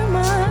just turn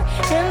my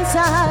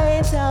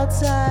insides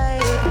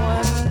outside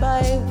one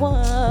by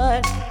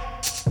one,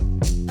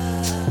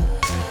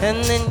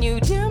 and then you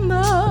dim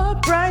the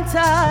bright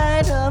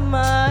side of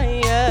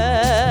my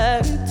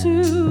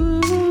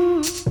attitude,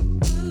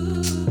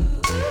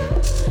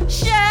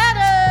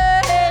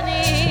 shatter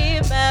any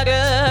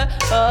matter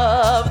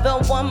of the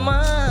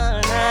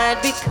woman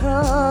I'd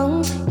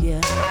become,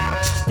 yeah.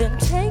 Then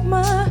take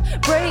my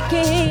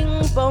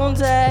breaking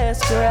bones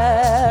as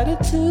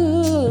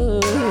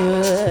gratitude.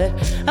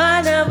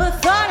 I never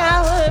thought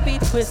I would be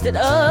twisted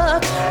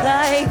up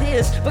like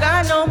this, but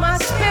I know my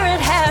spirit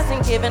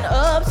hasn't given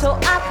up, so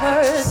I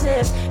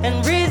persist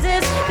and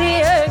resist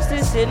the urge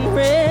to sit and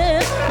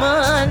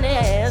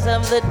reminisce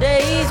of the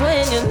days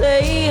when you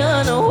lay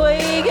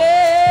unawake.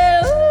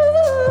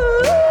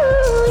 Ooh,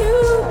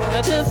 you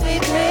wanna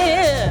defeat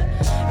me,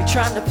 you're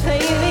trying to play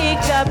me,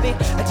 got me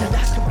acting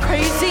like I'm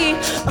crazy.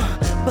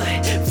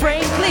 But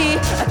frankly,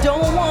 I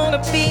don't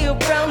wanna be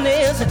around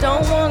this. I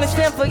don't wanna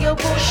stand for your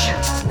bullshit.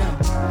 No,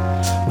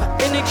 my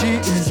energy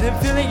isn't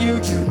feeling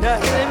you. You're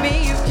not healing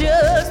me. You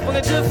just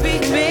wanna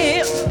defeat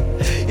me.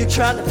 You're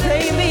trying to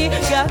play me,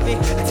 got me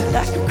acting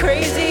like I'm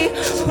crazy.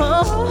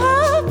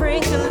 Oh,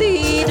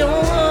 frankly,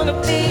 don't wanna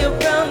be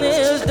around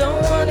this.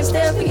 Don't wanna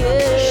stand for you.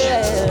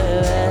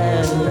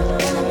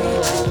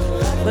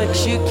 But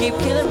you keep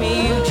killing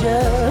me.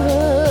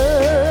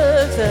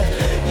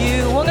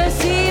 You wanna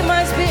see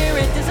my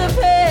spirit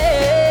dissipate.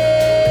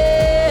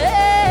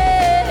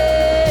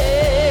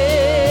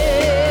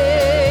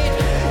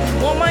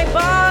 You want my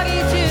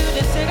body to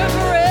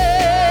disintegrate.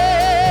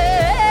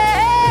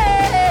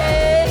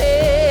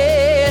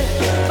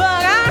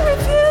 But I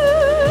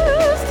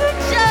refuse to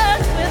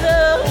just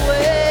wither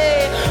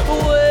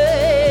away.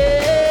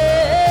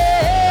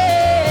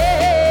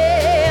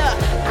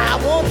 I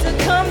want to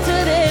come to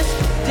this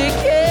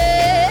decay.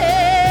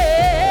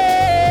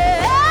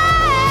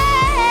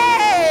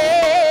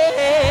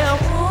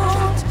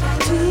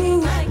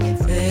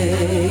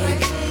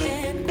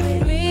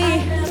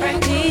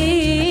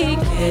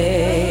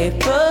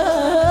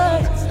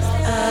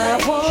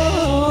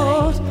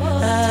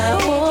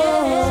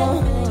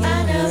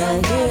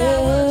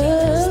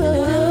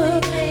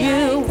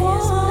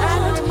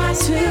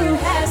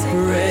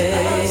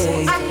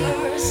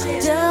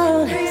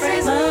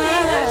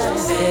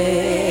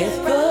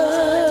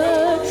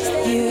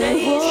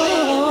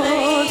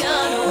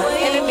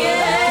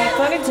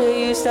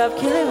 Stop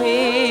killing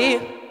me.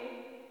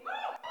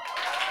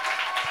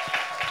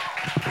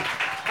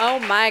 Oh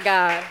my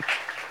God.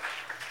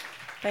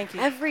 Thank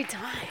you. Every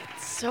time.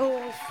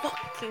 So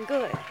fucking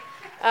good.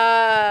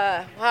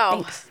 Wow.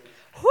 Thanks.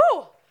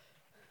 Whew.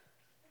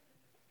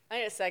 I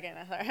need a second.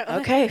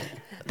 Okay.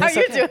 How are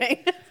you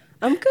doing?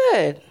 I'm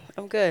good.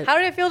 How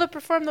did it feel to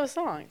perform those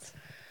songs?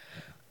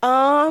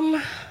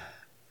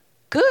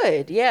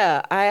 Good.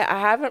 Yeah. I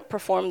haven't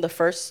performed the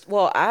first.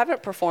 Well, I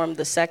haven't performed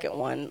the second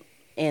one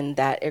in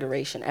that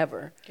iteration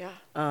ever. Yeah.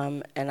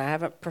 And I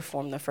haven't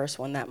performed the first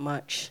one that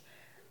much.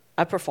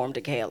 I performed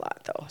Decay a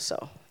lot though,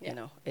 so you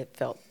know it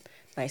felt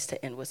nice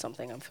to end with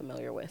something I'm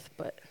familiar with.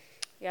 But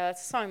yeah,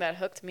 that's a song that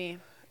hooked me.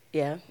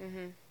 Yeah.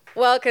 Mhm.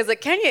 Well, because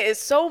Akenya is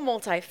so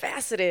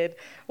multifaceted,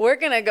 we're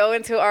going to go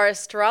into our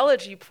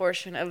astrology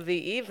portion of the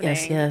evening.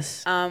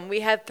 Yes.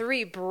 We had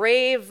 3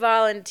 brave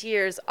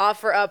volunteers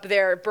offer up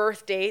their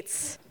birth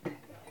dates.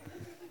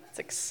 It's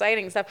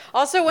exciting stuff.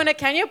 Also, when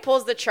Akenya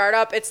pulls the chart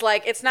up, it's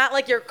like, it's not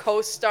like your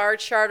co-star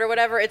chart or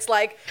whatever. It's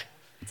like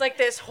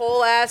this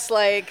whole ass,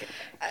 like...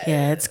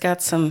 Yeah, it's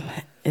got some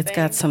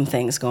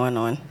things going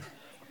on.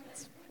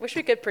 Wish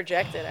we could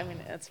project it. I mean,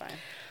 that's fine.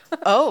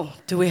 Oh,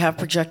 do we have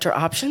projector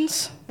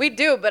options? We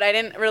do, but I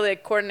didn't really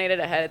coordinate it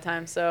ahead of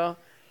time, so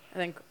I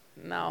think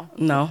no.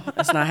 No,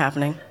 it's not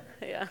happening.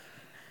 Yeah.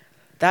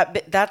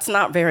 That's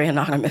not very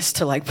anonymous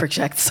to like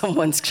project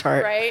someone's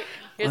chart. Right?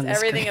 Here's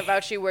everything screen.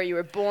 about you, where you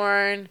were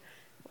born,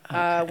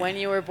 Okay. when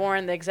you were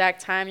born, the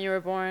exact time you were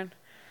born.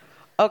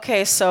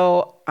 Okay,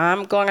 so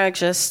I'm gonna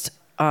just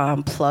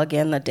plug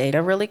in the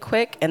data really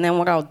quick, and then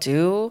what I'll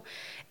do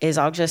is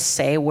I'll just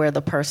say where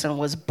the person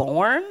was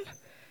born,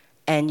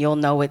 and you'll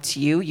know it's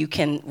you. You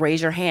can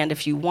raise your hand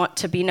if you want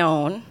to be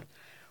known,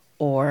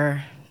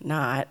 or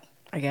not,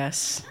 I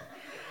guess.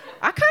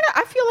 I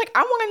feel like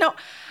I want to know.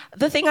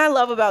 The thing I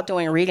love about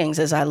doing readings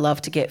is I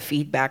love to get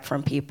feedback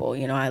from people.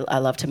 You know, I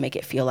love to make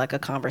it feel like a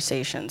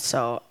conversation.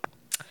 So,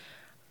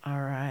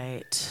 all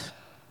right.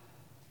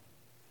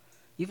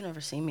 You've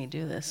never seen me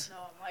do this. No,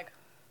 I'm like,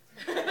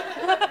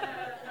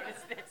 what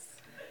is this?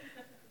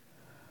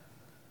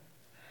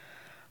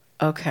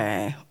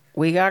 Okay.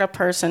 We got a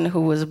person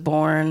who was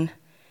born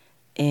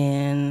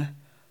in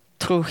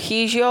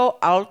Trujillo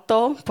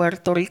Alto,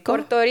 Puerto Rico.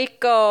 Puerto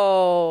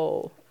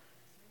Rico.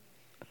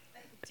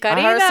 Karina.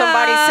 I heard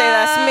somebody say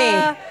that's me.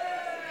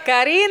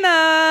 Karina.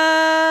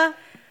 I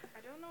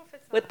don't know if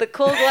it's With the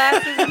cool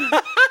glasses.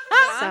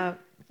 Stop.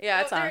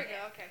 Yeah, it's on. There we go.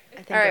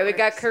 Okay. All right, we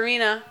got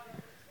Karina.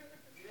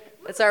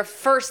 It's our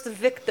first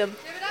victim.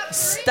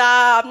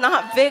 Stop,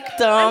 not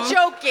victim. I'm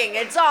joking.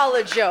 It's all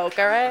a joke,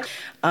 all right?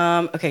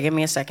 Okay, give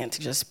me a second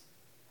to just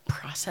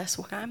process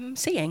what I'm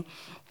seeing.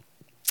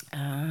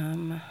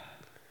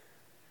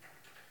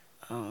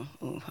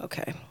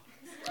 Okay.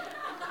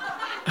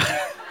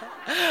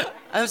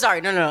 I'm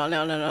sorry. No.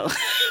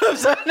 I'm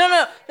sorry.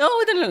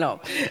 No.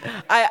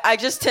 I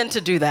just tend to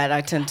do that.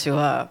 I tend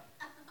to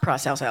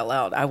process out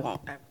loud. I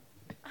won't. Go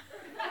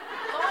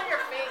on your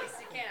face.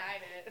 You can't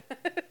hide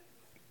it.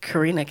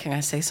 Karina, can I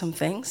say some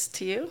things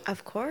to you?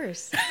 Of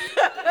course.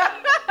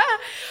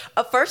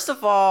 First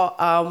of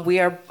all, we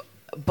are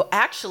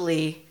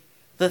actually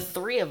the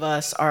 3 of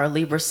us are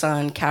Libra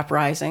Sun Cap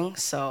Rising,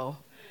 so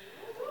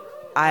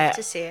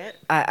To see it.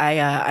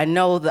 I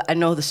know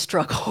the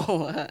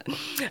struggle.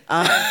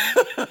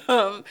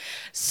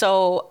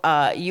 So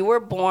you were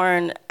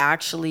born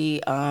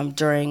actually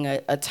during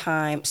a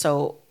time.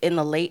 So in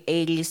the late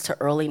 80s to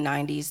early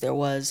 90s, there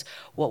was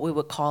what we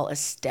would call a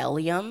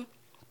stellium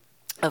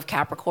of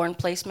Capricorn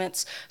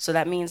placements. So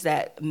that means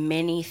that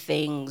many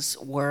things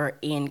were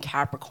in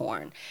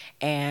Capricorn.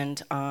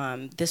 And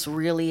this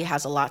really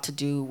has a lot to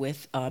do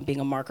with being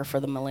a marker for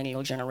the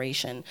millennial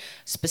generation,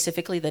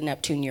 specifically the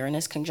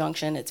Neptune-Uranus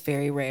conjunction. It's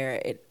very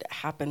rare. It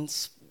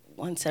happens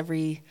once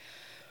every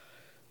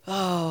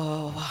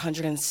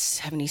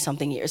 170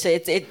 something years.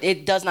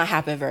 It does not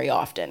happen very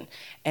often,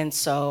 and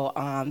so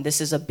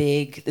this is a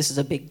big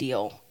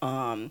deal.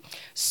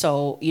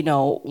 So you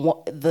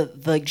know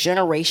the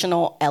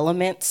generational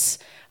elements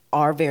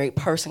are very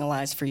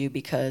personalized for you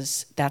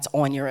because that's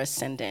on your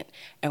ascendant,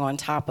 and on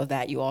top of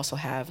that, you also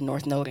have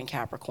North Node in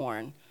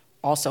Capricorn,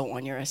 also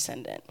on your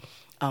ascendant.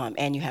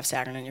 And you have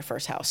Saturn in your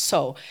first house.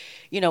 So,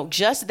 you know,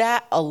 just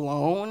that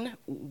alone,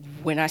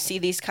 when I see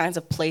these kinds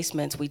of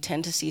placements, we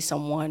tend to see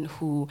someone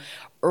who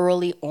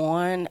early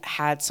on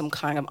had some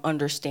kind of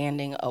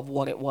understanding of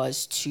what it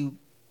was to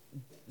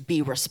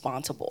be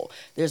responsible.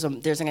 There's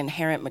an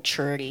inherent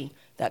maturity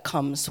that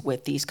comes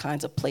with these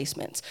kinds of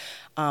placements.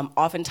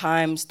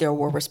 Oftentimes, there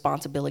were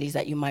responsibilities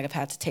that you might have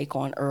had to take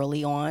on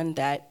early on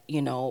that,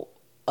 you know,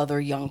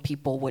 other young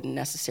people wouldn't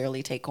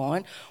necessarily take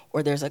on,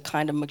 or there's a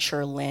kind of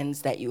mature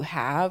lens that you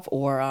have,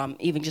 or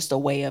even just a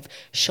way of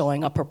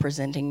showing up or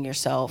presenting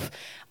yourself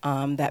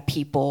that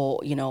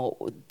people, you know,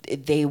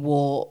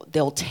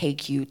 they'll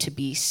take you to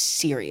be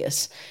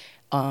serious,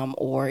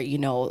 or, you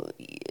know,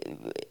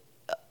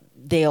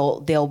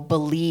 they'll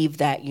believe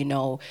that, you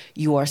know,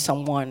 you are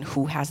someone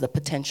who has the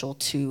potential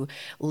to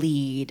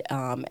lead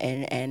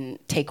and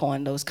take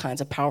on those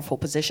kinds of powerful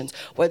positions,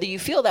 whether you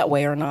feel that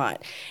way or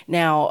not.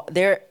 Now,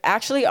 there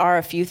actually are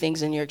a few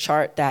things in your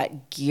chart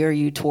that gear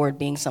you toward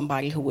being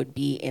somebody who would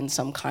be in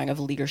some kind of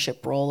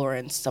leadership role or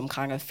in some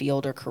kind of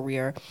field or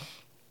career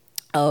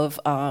of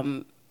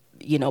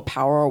you know,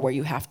 power, where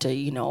you have to,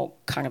 you know,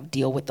 kind of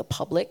deal with the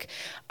public,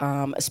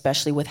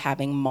 especially with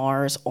having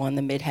Mars on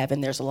the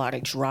midheaven. There's a lot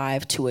of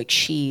drive to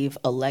achieve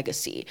a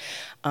legacy.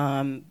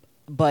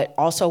 But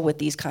also with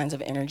these kinds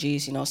of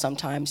energies, you know,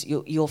 sometimes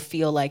you'll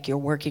feel like you're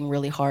working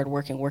really hard,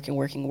 working,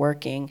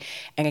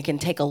 and it can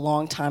take a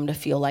long time to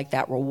feel like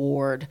that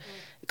reward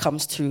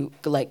comes to,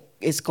 like,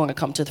 it's going to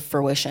come to the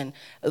fruition.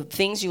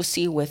 Things you'll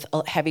see with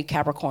heavy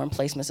Capricorn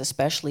placements,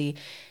 especially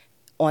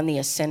on the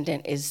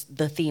ascendant is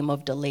the theme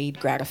of delayed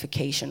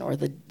gratification, or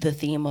the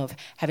theme of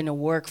having to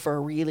work for a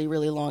really,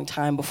 really long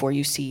time before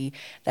you see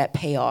that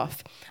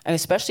payoff. And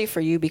especially for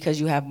you, because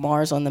you have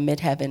Mars on the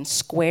midheaven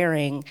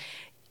squaring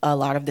a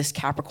lot of this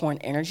Capricorn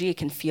energy, it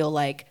can feel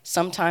like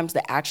sometimes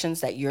the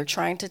actions that you're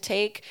trying to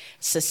take,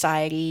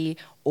 society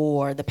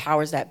or the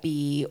powers that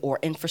be or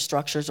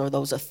infrastructures or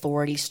those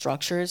authority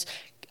structures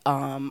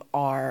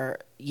are,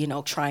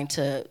 trying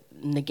to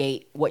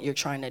negate what you're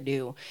trying to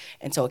do.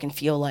 And so it can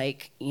feel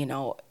like,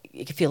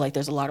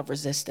 there's a lot of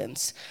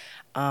resistance.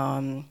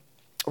 Right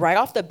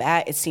off the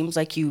bat, it seems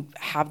like you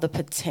have the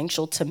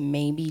potential to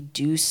maybe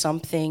do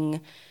something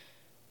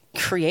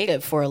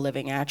creative for a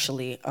living,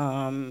 actually.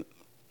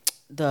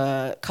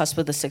 The cusp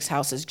of the sixth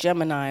house is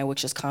Gemini,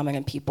 which is common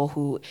in people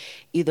who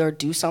either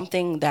do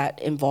something that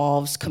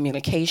involves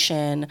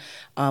communication,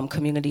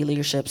 community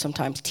leadership,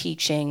 sometimes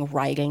teaching,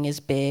 writing is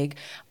big.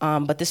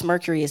 But this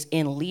Mercury is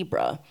in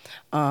Libra,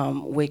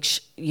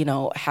 which,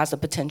 has the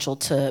potential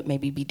to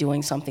maybe be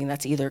doing something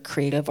that's either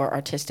creative or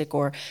artistic,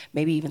 or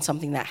maybe even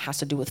something that has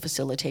to do with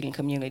facilitating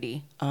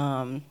community.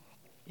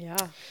 Yeah.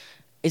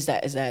 Is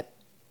that? That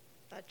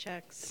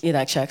checks. Yeah,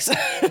 that checks.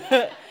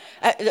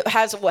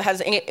 Has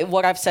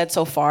what I've said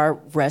so far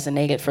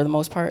resonated for the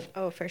most part?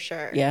 Oh, for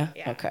sure. Yeah?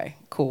 Okay,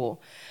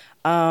 cool.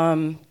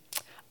 I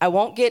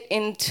won't get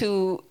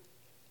into...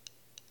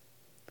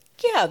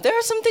 Yeah, there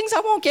are some things I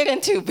won't get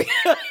into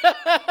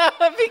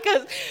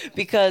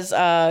because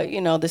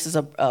this is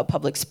a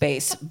public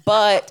space.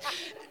 But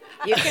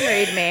you can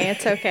read me.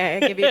 It's okay. I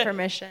give you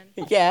permission.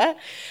 Yeah.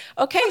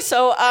 Okay.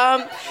 So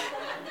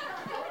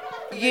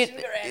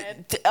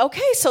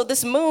so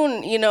this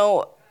moon,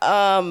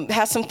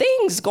 has some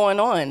things going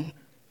on.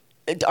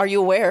 Are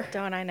you aware?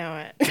 Don't I know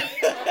it?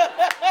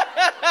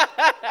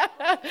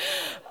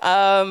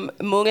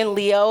 Moon in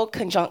Leo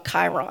conjunct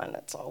Chiron.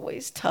 That's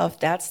always tough.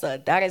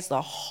 That is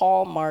the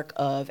hallmark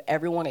of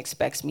everyone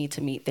expects me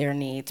to meet their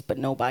needs, but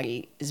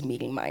nobody is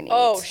meeting my needs.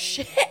 Oh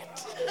shit.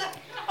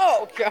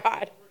 Oh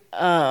God.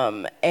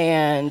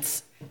 And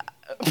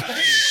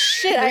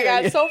shit, I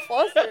got so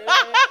flustered.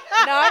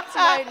 Knocked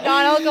my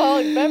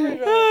non-alcoholic beverage.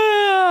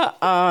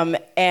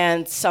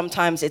 And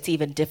sometimes it's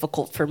even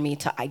difficult for me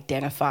to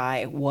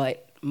identify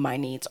what my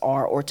needs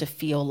are, or to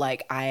feel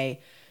like I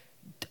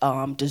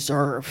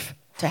deserve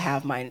to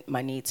have my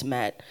needs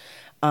met.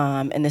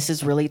 And this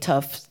is really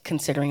tough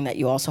considering that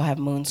you also have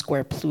Moon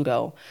square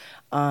Pluto.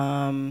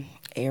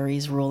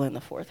 Aries rule in the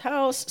fourth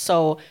house.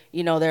 So,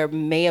 there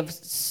may have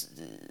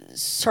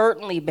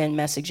certainly been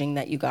messaging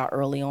that you got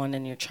early on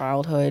in your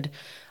childhood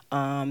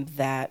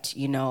that,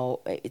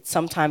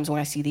 sometimes when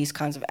I see these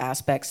kinds of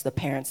aspects, the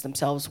parents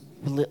themselves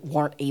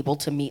weren't able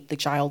to meet the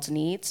child's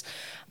needs,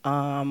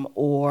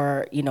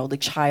 or, the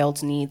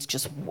child's needs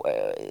just,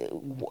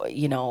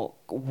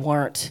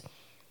 weren't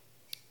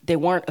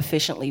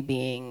efficiently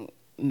being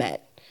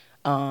met.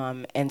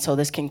 And so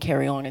this can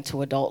carry on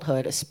into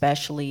adulthood,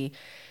 especially,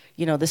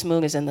 this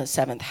moon is in the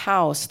seventh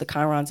house. The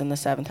Chiron's in the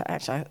seventh.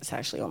 Actually, it's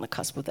actually on the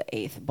cusp of the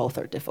eighth. Both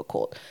are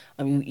difficult.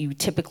 You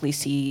typically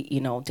see,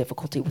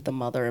 difficulty with the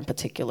mother in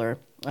particular,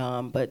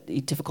 but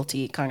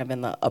difficulty kind of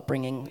in the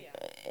upbringing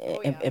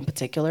in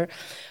particular.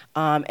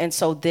 And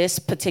so this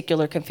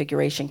particular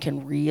configuration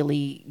can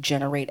really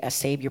generate a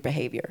savior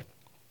behavior.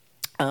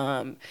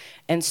 And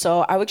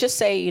so I would just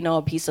say,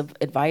 a piece of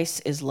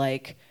advice is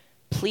like,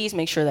 please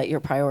make sure that you're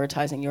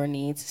prioritizing your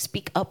needs.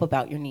 Speak up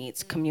about your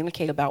needs.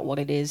 Communicate about what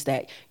it is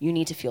that you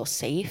need to feel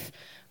safe,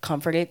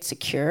 comforted,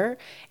 secure.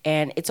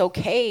 And it's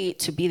okay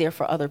to be there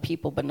for other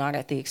people, but not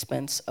at the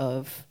expense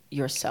of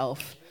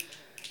yourself.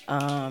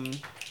 So,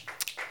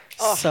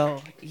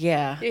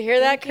 yeah. You hear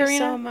that, Karina? Thank you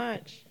so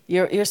much.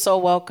 You're so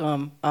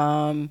welcome.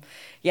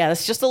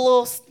 That's just a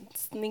little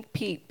sneak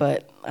peek,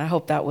 but I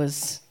hope that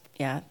was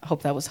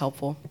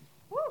helpful.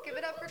 Woo, give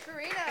it up for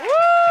Karina. Woo!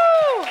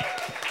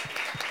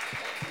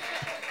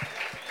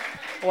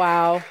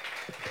 Wow.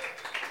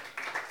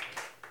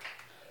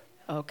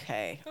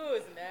 Okay.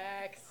 Who's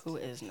next? Who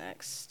is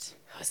next?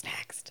 Who's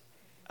next?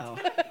 Oh,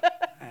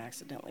 I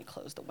accidentally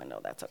closed the window.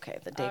 That's okay.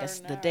 The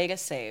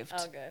data's saved.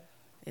 Oh, good.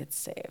 It's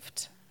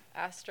saved.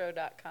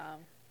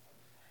 Astro.com.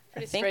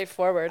 Pretty think,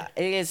 straightforward.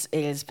 It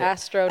is.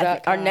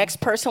 Astro.com. Our next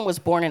person was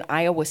born in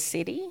Iowa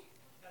City.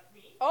 That's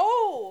me.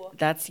 Oh.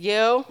 That's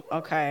you?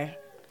 Okay.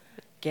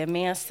 Give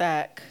me a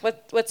sec.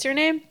 What's your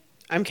name?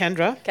 I'm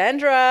Kendra.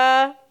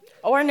 Kendra.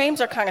 Oh, our names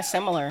are kind of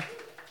similar.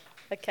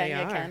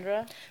 Akenya,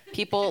 Kendra.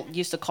 People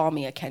used to call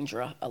me a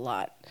Kendra a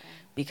lot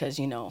because,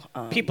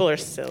 people are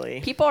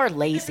silly. People are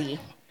lazy.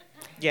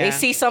 Yeah. They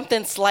see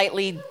something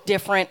slightly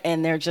different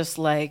and they're just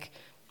like,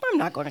 I'm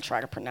not going to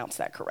try to pronounce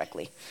that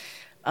correctly.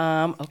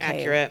 Okay.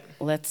 Accurate.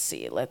 Let's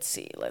see. What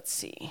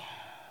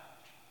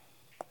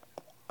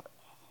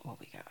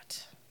we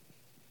got?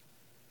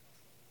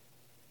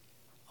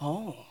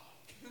 Oh.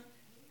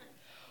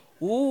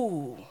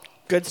 Ooh.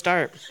 Good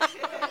start.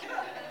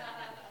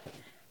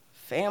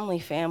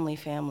 Family.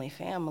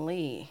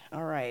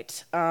 All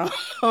right.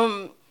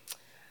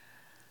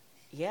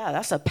 Yeah,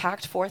 that's a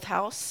packed fourth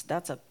house.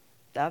 That's a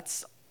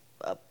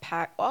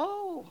pack.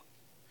 Oh.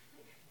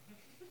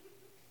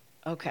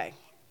 Okay.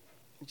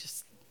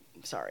 Just,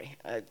 sorry.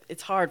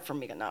 It's hard for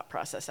me to not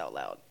process out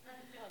loud.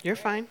 You're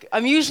fine.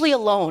 I'm usually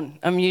alone.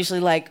 I'm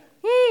usually like,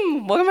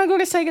 what am I going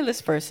to say to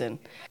this person?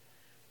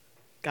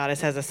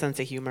 Goddess has a sense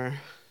of humor.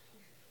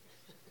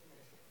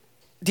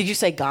 Did you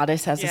say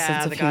goddess has a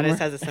sense of humor? Yeah, the goddess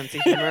has a sense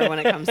of humor when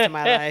it comes to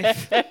my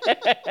life.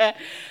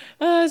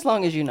 As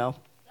long as you know.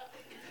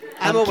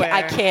 I'm aware.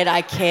 I kid.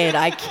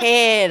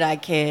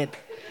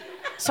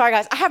 Sorry,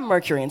 guys. I have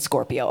Mercury in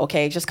Scorpio,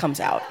 okay? It just comes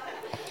out.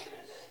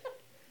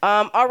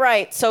 All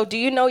right. So do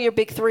you know your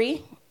big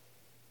three?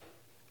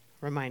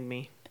 Remind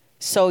me.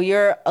 So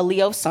you're a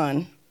Leo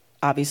sun.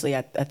 Obviously,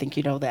 I think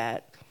you know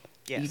that.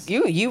 Yes.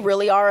 You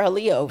really are a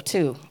Leo,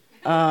 too.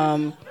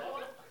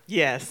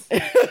 Yes.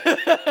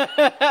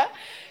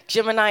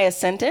 Gemini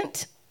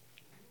ascendant.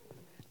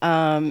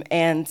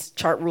 And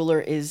chart ruler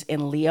is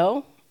in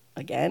Leo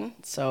again.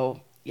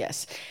 So,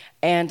 yes.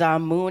 And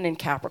moon in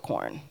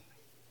Capricorn.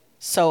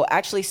 So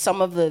actually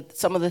some of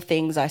the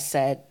things I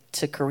said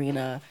to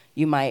Karina,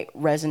 you might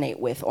resonate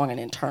with on an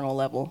internal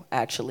level,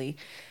 actually.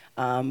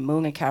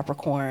 Moon in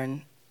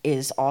Capricorn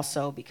is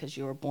also because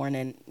you were born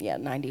in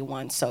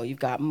 91. So you've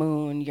got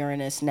Moon,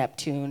 Uranus,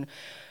 Neptune,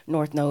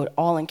 North Node,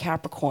 all in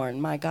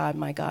Capricorn. My God.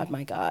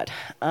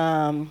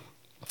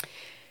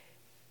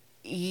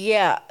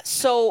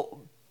 So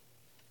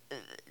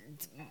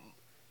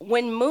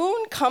when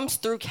Moon comes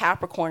through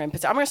Capricorn, and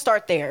I'm going to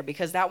start there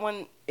because that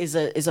one is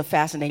a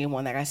fascinating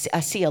one that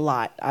I see a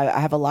lot. I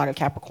have a lot of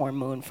Capricorn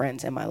Moon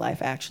friends in my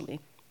life, actually.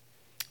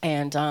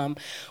 And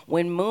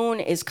when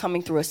Moon is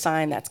coming through a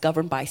sign that's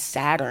governed by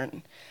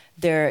Saturn,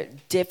 there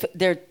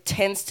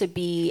tends to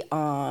be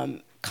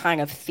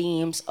kind of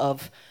themes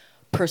of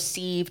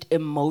perceived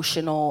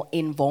emotional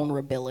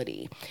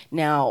invulnerability.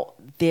 Now,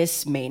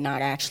 this may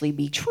not actually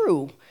be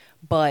true,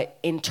 but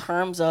in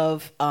terms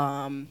of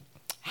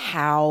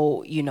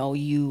how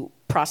you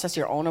process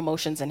your own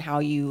emotions and how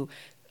you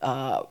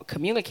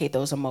communicate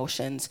those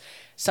emotions,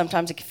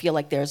 sometimes it can feel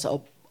like there's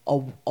a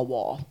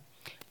wall.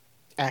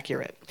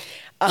 Accurate.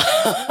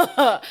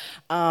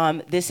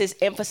 This is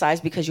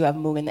emphasized because you have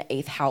Moon in the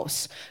 8th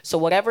house. So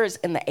whatever is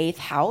in the 8th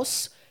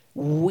house,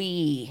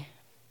 we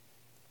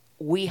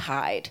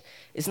hide.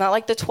 It's not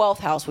like the 12th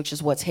house, which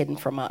is what's hidden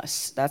from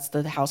us. That's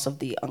the house of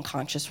the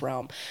unconscious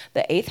realm.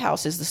 The 8th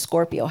house is the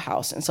Scorpio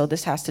house. And so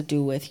this has to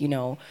do with,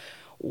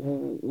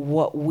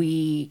 what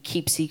we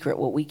keep secret,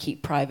 what we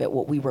keep private,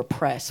 what we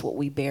repress, what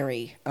we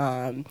bury.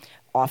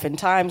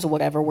 Oftentimes,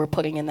 whatever we're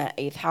putting in that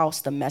 8th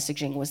house, the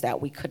messaging was that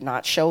we could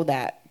not show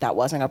that. That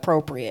wasn't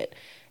appropriate.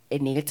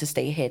 It needed to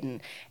stay hidden.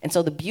 And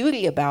so the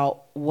beauty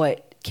about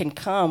what can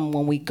come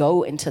when we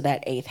go into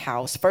that 8th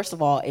house, first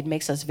of all, it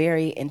makes us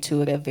very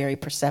intuitive, very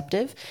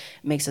perceptive,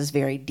 makes us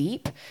very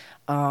deep.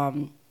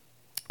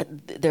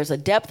 There's a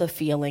depth of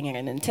feeling and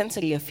an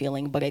intensity of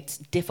feeling, but it's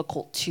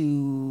difficult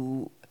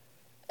to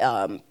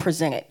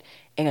present it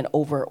in an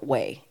overt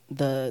way.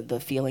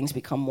 The feelings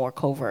become more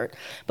covert.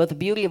 But the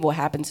beauty of what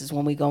happens is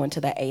when we go into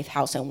that 8th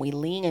house and we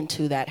lean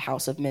into that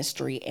house of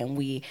mystery and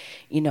we,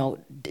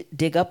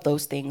 dig up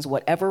those things,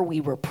 whatever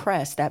we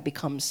repress, that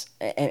becomes,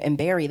 and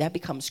bury, that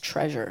becomes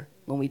treasure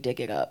when we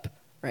dig it up,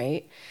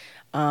 right?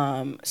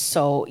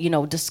 So,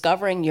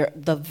 discovering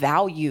the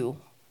value,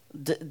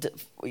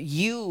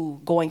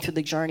 you going through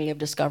the journey of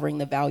discovering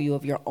the value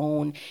of your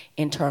own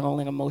internal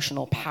and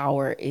emotional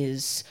power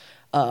is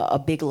a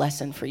big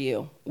lesson for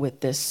you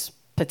with this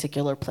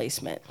particular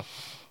placement.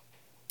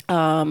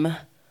 Sun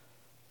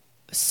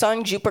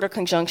Jupiter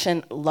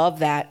conjunction, love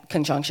that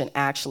conjunction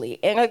actually.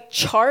 In a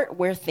chart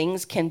where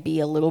things can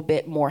be a little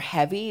bit more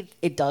heavy,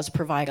 it does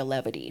provide a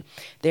levity.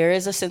 There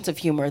is a sense of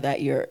humor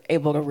that you're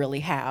able to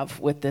really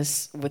have with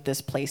this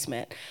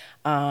placement.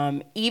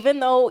 Even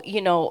though,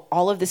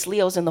 all of this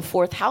Leo's in the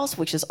 4th house,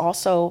 which is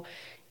also,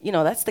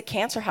 that's the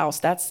Cancer house.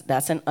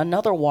 That's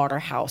another water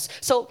house.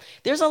 So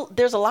there's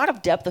a lot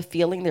of depth of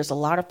feeling. There's a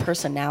lot of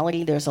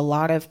personality. There's a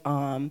lot of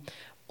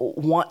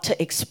want to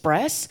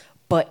express,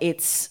 but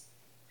it's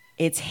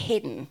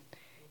hidden.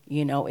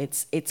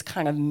 It's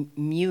kind of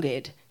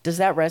muted. Does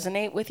that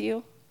resonate with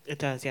you? It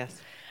does,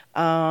 yes.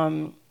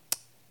 And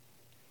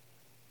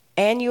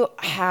you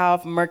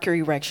have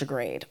Mercury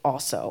retrograde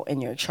also in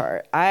your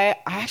chart. I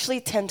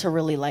actually tend to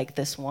really like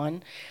this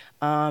one.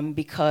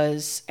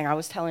 Because, and I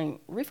was telling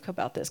Rivka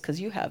about this because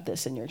you have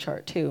this in your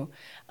chart too.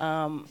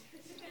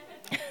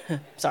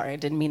 Sorry, I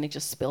didn't mean to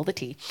just spill the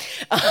tea.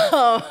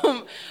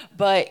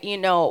 But,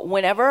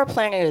 whenever a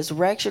planet is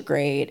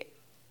retrograde,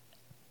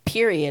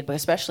 period, but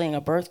especially in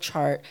a birth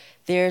chart,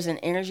 there's an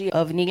energy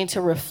of needing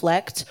to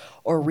reflect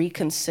or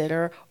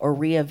reconsider or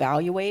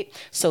reevaluate.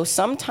 So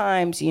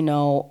sometimes,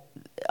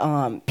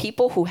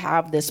 people who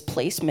have this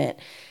placement,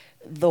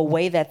 the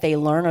way that they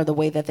learn or the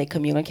way that they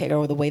communicate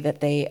or the way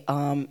that they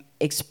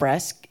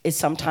express is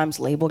sometimes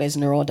labeled as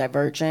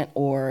neurodivergent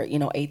or,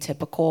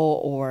 atypical,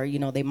 or,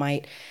 they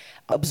might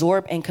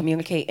absorb and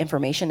communicate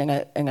information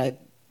in a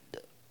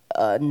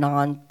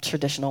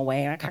non-traditional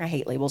way. And I kind of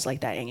hate labels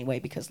like that anyway,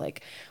 because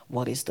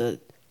what is the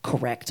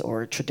correct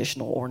or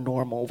traditional or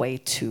normal way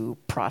to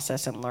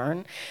process and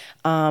learn.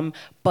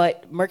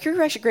 But Mercury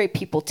retrograde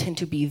people tend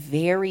to be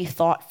very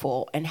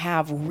thoughtful and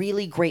have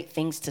really great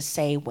things to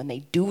say when they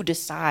do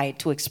decide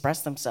to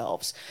express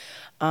themselves.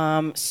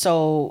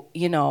 So,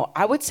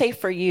 I would say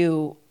for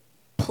you,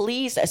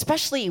 please,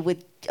 especially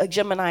with a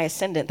Gemini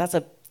ascendant, that's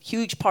a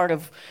huge part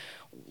of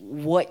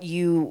what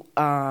your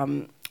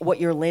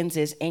lens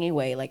is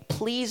anyway. Like,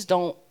 please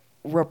don't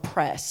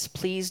repress.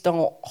 Please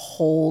don't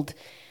hold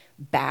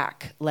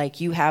back. Like,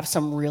 you have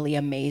some really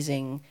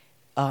amazing,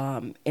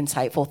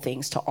 insightful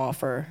things to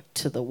offer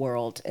to the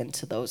world and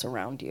to those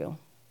around you.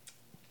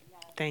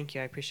 Thank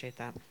you. I appreciate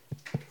that.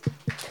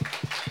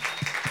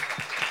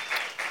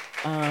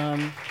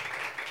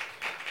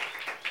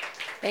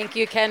 Thank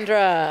you,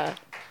 Kendra.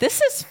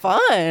 This is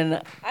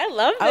fun. I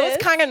love this. I was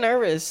kind of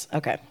nervous.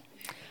 Okay.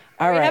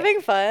 Are we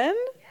having fun?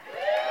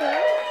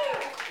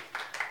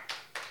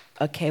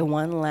 Okay,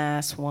 one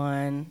last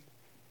one.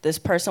 This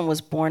person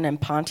was born in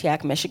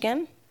Pontiac,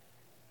 Michigan.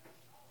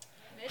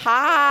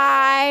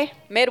 Hi.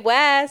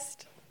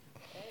 Midwest.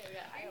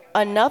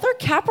 Another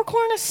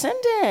Capricorn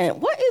ascendant.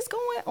 What is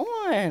going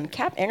on?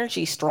 Cap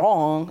energy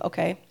strong.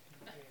 Okay.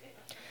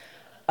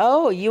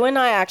 Oh, you and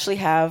I actually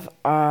have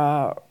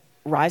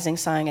rising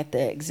sign at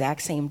the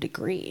exact same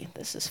degree.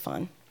 This is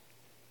fun.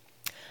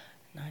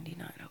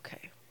 99.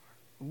 Okay.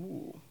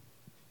 Ooh.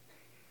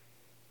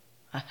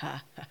 Yeah.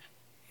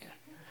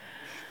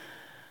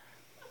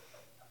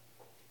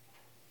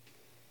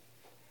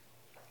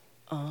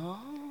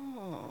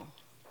 Oh.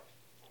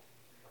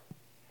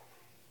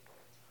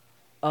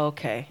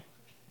 Okay.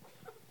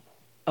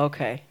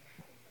 Okay.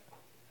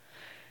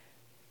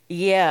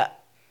 Yeah.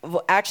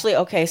 Well, actually,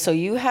 okay, so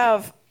you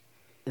have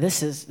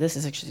this is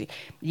interesting.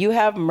 You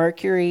have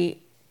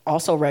Mercury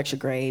also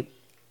retrograde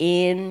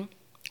in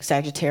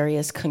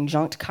Sagittarius,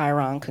 conjunct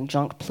Chiron,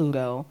 conjunct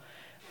Pluto.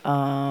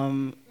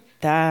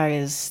 That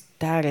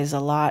is a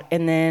lot.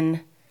 And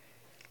then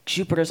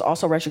Jupiter's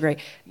also retrograde.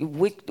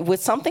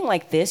 With something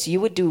like this,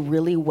 you would do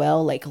really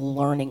well, like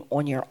learning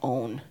on your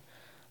own,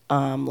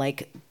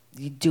 like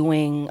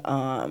doing,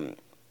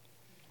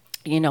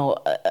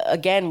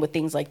 again, with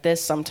things like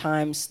this,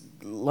 sometimes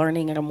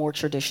learning in a more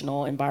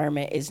traditional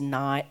environment is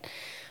not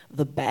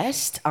the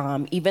best,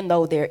 even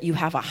though you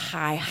have a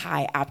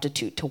high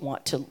aptitude to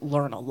want to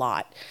learn a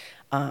lot,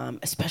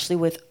 especially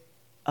with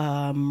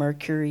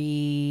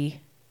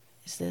Mercury.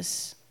 Is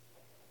this?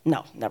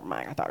 No, never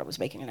mind. I thought it was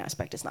making an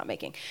aspect. It's not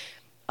making.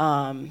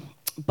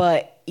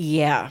 But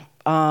yeah,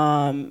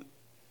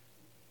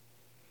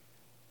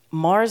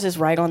 Mars is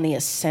right on the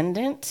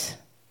ascendant.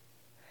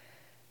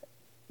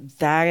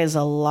 That is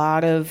a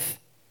lot of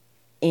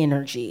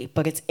energy,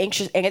 but it's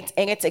anxious and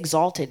it's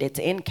exalted. It's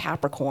in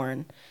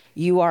Capricorn.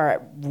 You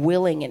are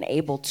willing and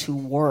able to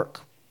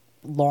work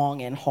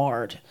long and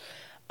hard.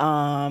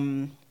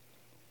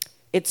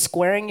 It's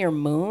squaring your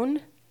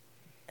moon.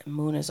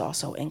 Moon is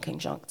also in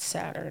conjunct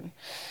Saturn.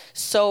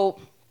 So,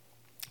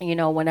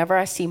 whenever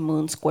I see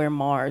moon square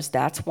Mars,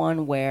 that's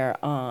one where,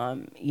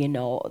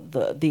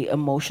 the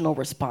emotional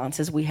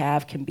responses we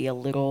have can be a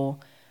little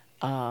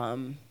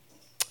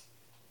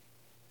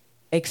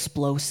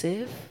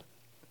explosive.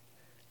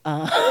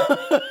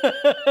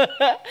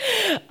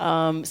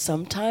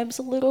 Sometimes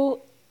a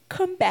little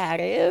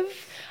combative.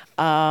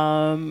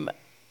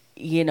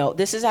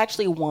 This is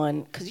actually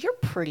one, because you're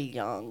pretty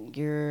young.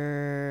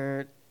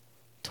 You're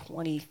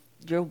 20.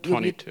 You're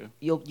 22.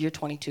 You're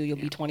 22. You'll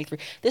be 23.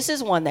 This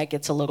is one that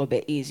gets a little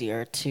bit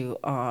easier to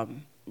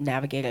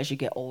navigate as you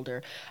get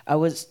older. I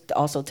was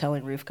also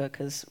telling Rivka,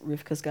 because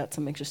Rivka's got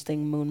some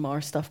interesting Moon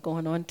Mars stuff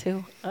going on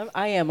too.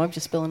 I'm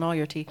just spilling all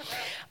your tea.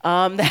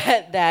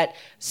 That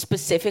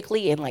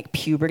specifically in like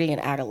puberty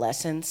and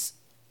adolescence,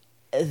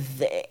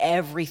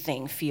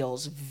 everything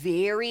feels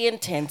very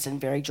intense and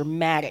very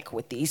dramatic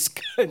with these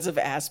kinds of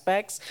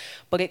aspects,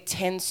 but it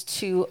tends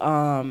to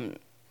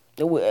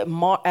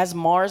as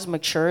Mars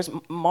matures.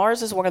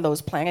 Mars is one of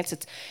those planets.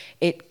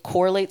 It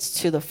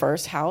correlates to the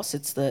first house.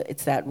 It's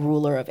that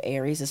ruler of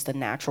Aries. It's the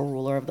natural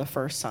ruler of the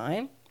first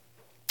sign.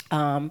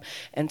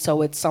 And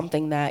so it's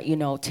something that,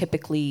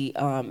 typically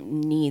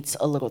needs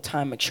a little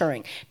time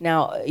maturing.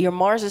 Now, your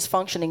Mars is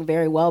functioning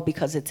very well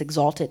because it's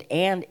exalted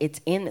and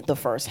it's in the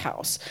first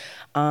house.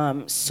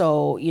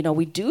 So,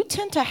 we do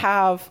tend to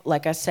have,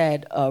 like I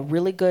said, a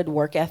really good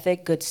work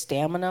ethic, good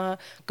stamina,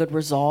 good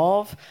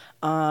resolve.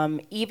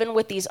 Even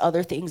with these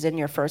other things in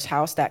your first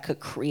house that could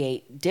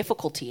create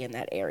difficulty in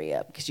that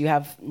area, because you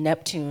have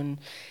Neptune,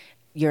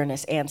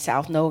 Uranus, and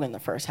South Node in the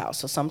first house.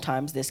 So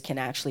sometimes this can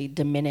actually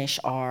diminish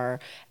our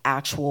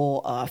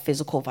actual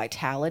physical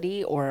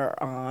vitality, or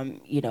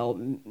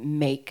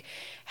make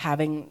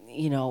having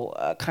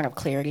kind of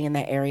clarity in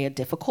that area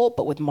difficult.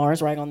 But with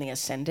Mars right on the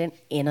ascendant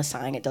in a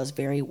sign it does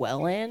very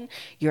well in,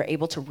 you're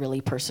able to really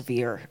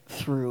persevere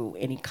through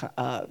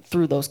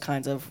through those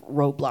kinds of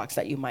roadblocks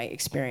that you might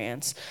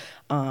experience,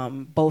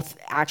 both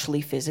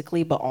actually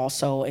physically, but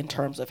also in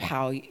terms of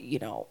how you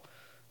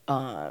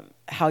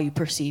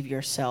perceive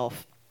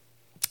yourself.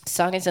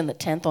 Sun is in the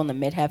 10th on the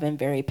midheaven,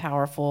 very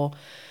powerful.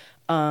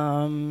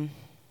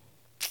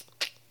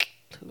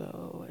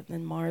 Pluto, and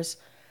then Mars.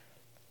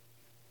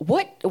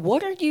 What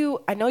are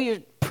you, I know you're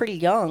pretty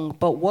young,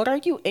 but what are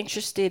you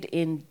interested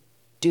in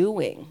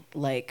doing,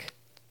 like,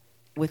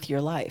 with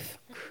your life?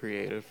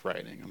 Creative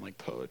writing and like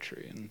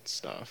poetry and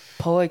stuff.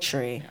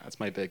 Poetry. Yeah, that's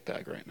my big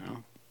bag right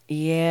now.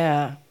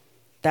 Yeah.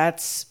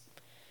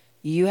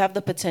 You have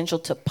the potential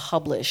to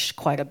publish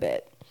quite a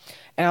bit.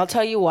 And I'll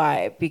tell you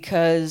why.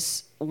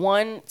 Because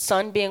one,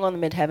 sun being on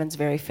the midheaven is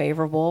very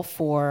favorable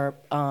for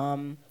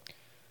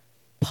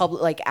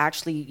public, like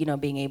actually,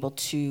 being able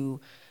to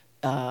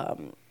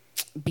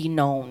be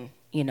known,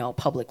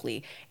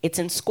 publicly. It's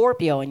in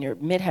Scorpio, and your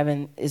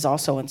midheaven is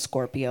also in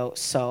Scorpio.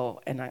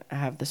 So, and I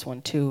have this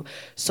one too.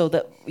 So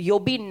that you'll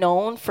be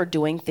known for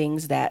doing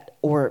things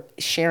or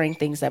sharing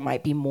things that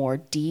might be more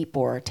deep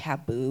or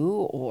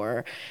taboo,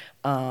 or,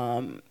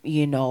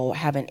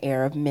 have an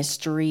air of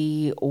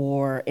mystery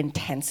or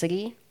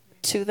intensity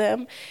to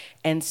them.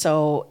 And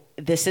so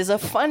this is a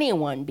funny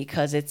one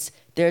because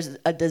there's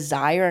a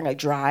desire and a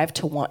drive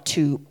to want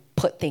to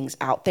put things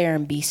out there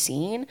and be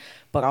seen,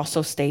 but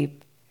also stay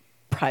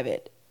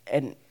private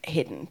and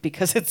hidden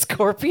because it's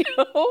Scorpio.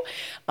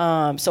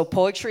 So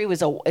poetry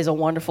is a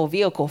wonderful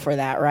vehicle for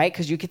that, right?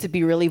 Because you get to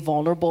be really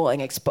vulnerable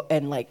and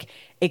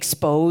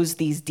expose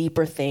these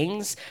deeper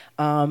things,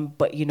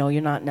 but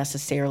you're not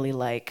necessarily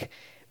like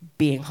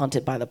being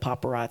hunted by the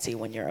paparazzi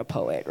when you're a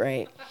poet,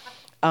 right?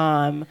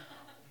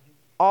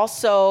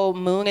 Also,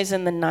 Moon is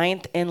in the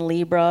 9th in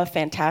Libra,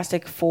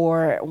 fantastic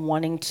for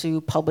wanting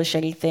to publish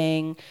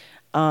anything.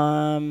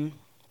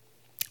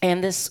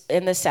 And this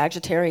in the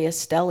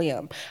Sagittarius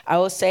stellium, I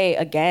will say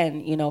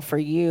again, for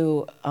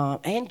you,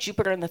 and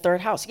Jupiter in the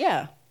 3rd house.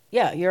 Yeah,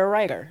 you're a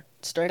writer,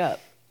 straight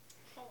up,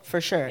 for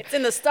sure. It's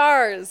in the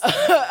stars.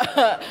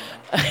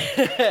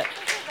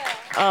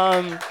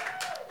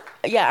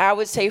 Yeah, I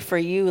would say for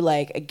you,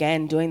 like,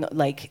 again, doing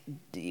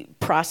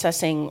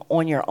processing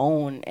on your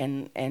own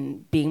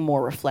and being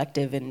more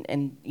reflective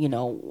and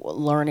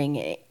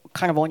learning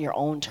kind of on your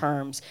own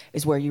terms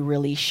is where you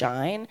really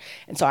shine.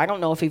 And so I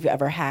don't know if you've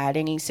ever had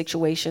any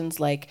situations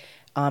like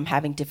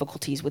having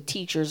difficulties with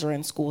teachers or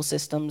in school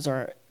systems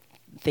or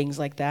things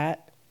like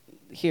that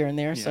here and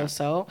there. Yeah.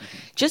 So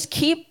just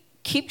keep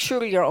true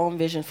to your own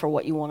vision for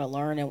what you want to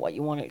learn and what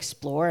you want to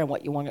explore and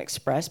what you want to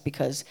express,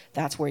 because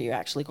that's where you're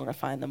actually going to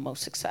find the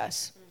most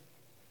success.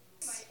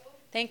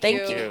 Thank Thank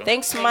you. you.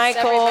 Thanks, Thanks,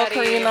 Michael,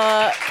 everybody.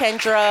 Karina,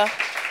 Kendra.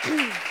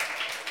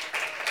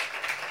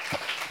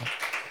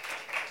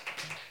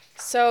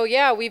 So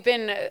yeah, we've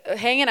been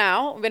hanging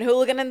out. We've been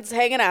hooligans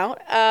hanging out,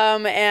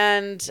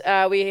 and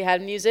we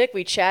had music.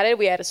 We chatted.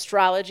 We had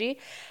astrology,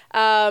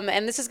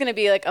 and this is going to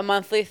be like a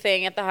monthly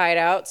thing at the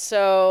Hideout.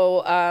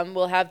 So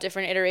we'll have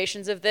different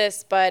iterations of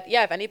this. But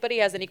yeah, if anybody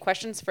has any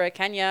questions for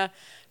Akenya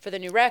for the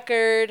new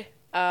record,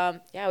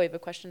 yeah, we have a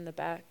question in the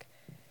back.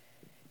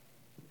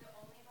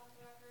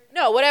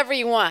 No, whatever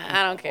you want.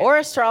 I don't care. Or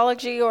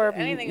astrology or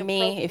Anything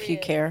me, if you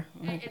appropriate. care.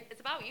 It's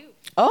about you.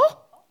 Oh?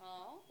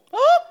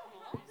 Oh?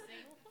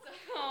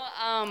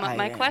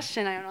 My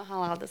question, I don't know how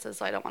loud this is,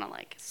 so I don't want to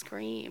like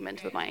scream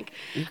into the mic.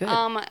 You good.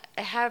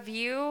 Have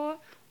you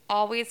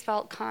always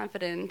felt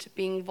confident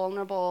being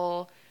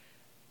vulnerable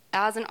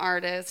as an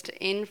artist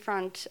in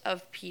front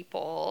of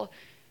people,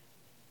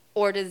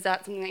 or is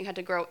that something that you had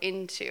to grow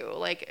into?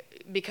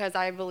 Like, because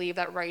I believe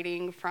that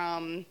writing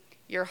from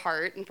your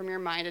heart and from your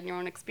mind and your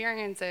own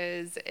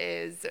experiences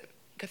is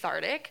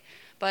cathartic,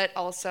 but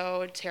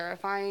also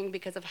terrifying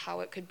because of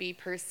how it could be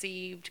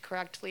perceived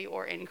correctly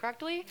or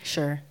incorrectly.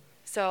 Sure.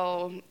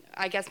 So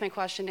I guess my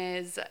question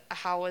is,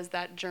 how was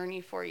that journey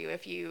for you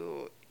if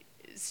you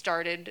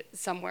started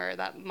somewhere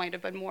that might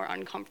have been more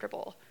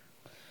uncomfortable?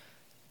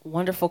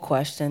 Wonderful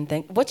question.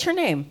 What's your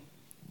name?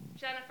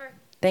 Jennifer.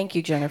 Thank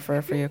you,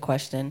 Jennifer, for your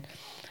question.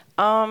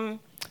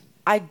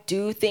 I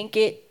do think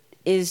it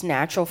is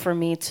natural for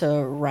me to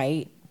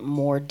write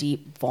more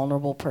deep,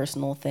 vulnerable,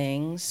 personal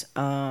things.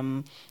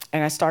 And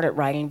I started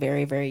writing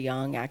very, very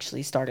young.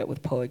 Actually started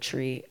with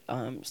poetry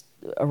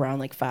around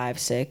like 5,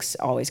 6.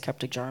 Always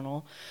kept a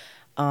journal.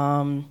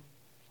 I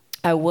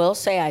will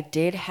say I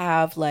did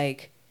have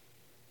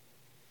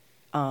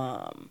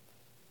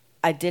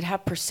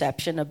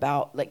perception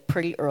about, like,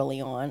 pretty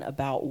early on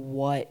about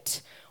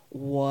what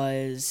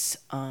was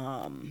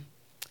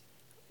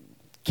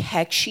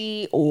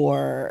catchy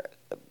or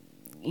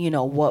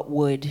what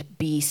would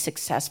be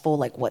successful,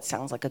 like what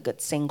sounds like a good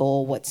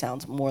single, what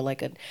sounds more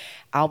like an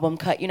album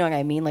cut, you know what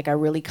I mean? Like, I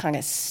really kind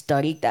of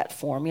studied that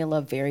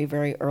formula very,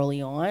 very early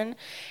on.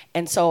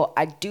 And so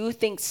I do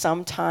think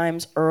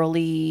sometimes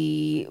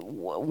early,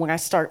 when I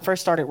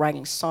first started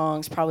writing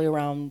songs, probably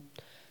around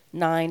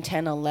 9,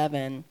 10,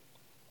 11,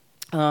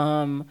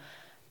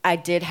 I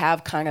did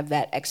have kind of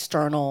that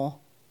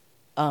external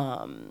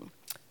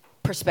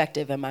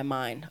perspective in my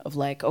mind of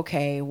like,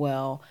 okay,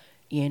 well,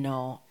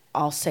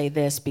 I'll say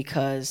this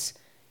because,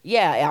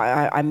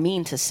 yeah, I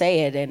mean to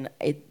say it and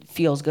it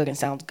feels good and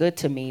sounds good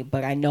to me,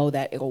 but I know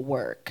that it'll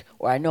work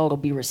or I know it'll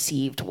be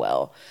received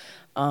well.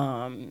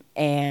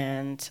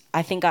 And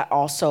I think I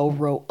also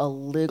wrote a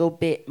little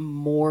bit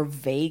more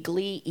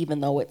vaguely,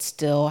 even though it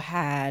still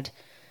had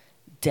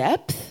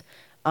depth.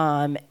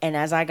 And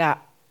as I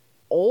got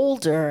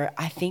older,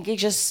 I think it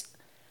just,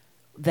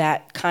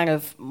 that kind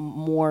of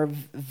more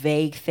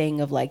vague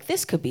thing of like,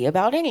 this could be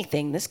about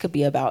anything, this could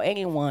be about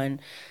anyone,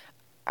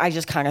 I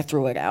just kind of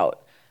threw it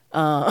out.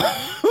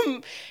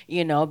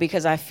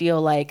 Because I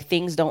feel like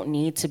things don't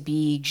need to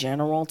be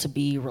general to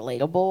be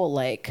relatable.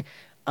 Like,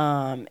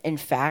 in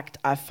fact,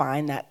 I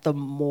find that the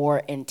more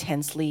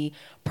intensely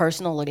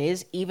personal it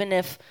is, even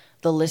if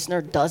the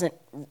listener doesn't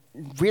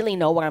really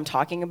know what I'm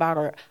talking about,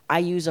 or I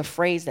use a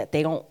phrase that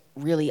they don't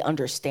really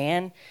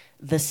understand,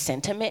 the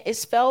sentiment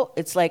is felt.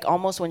 It's like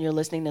almost when you're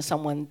listening to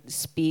someone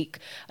speak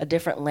a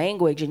different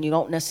language and you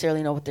don't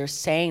necessarily know what they're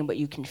saying, but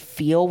you can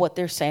feel what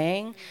they're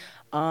saying.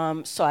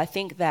 So I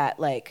think that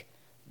like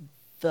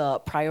the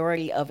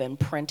priority of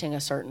imprinting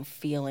a certain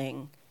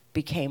feeling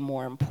became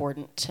more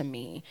important to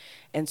me.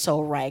 And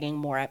so writing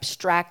more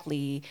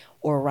abstractly,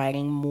 or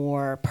writing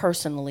more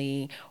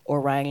personally,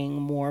 or writing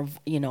more,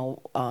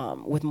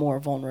 with more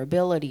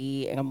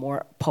vulnerability in a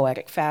more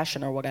poetic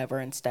fashion or whatever,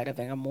 instead of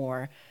in a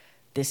more,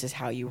 this is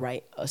how you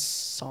write a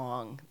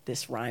song,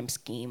 this rhyme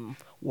scheme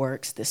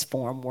works, this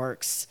form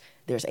works,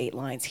 there's 8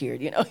 lines here,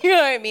 you know what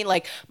I mean?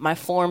 Like, my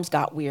forms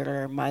got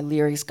weirder, my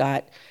lyrics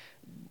got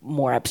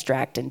more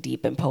abstract and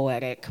deep and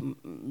poetic,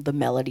 the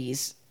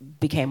melodies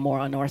became more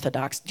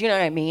unorthodox, do you know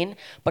what I mean?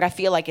 But I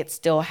feel like it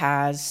still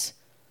has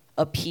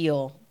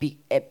appeal,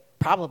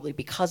 probably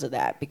because of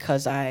that,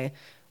 because I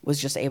was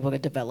just able to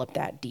develop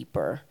that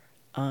deeper.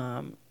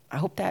 I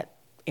hope that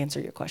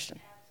answered your question.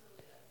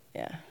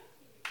 Yeah.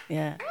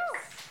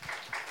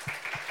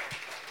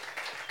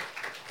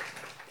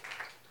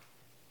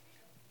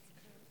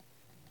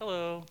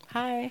 Hello.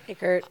 Hi. Hey,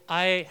 Kurt.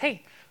 I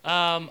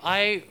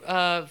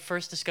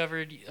first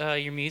discovered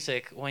your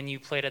music when you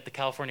played at the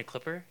California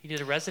Clipper. You did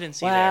a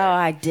residency there. Wow,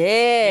 I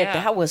did.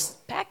 Yeah. That was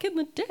back in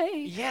the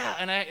day. Yeah,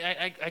 and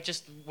I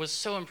just was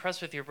so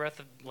impressed with your breadth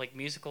of like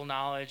musical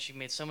knowledge. You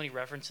made so many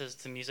references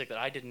to music that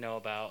I didn't know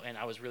about, and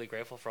I was really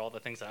grateful for all the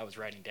things that I was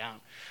writing down.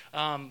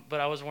 But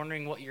I was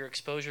wondering what your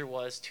exposure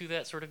was to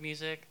that sort of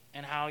music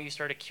and how you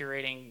started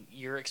curating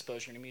your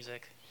exposure to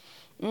music.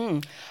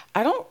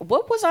 I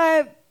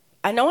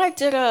know I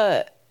did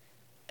a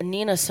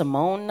Nina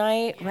Simone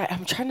night, right?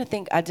 I'm trying to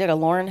think. I did a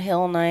Lauryn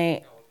Hill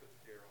night.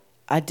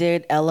 I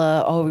did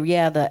Ella. Oh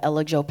yeah, the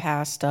Ella Joe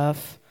Pass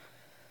stuff.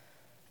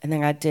 And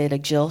then I did a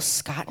Jill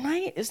Scott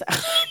night. Is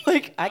that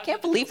like I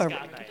can't believe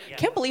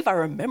can't believe I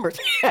remembered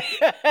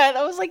that.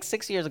 That was like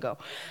 6 years ago.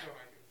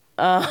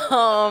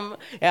 Yeah,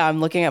 I'm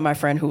looking at my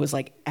friend who was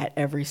like at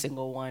every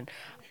single one.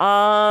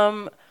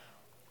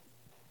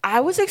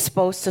 I was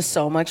exposed to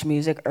so much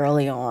music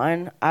early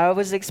on. I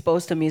was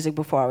exposed to music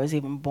before I was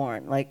even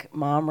born. Like,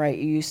 Mom, right,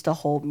 you used to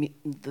hold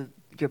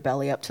your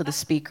belly up to the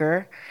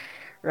speaker,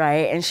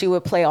 right? And she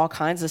would play all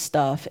kinds of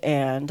stuff.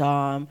 And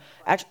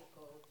actually,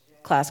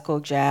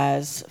 classical,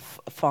 jazz,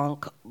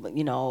 funk,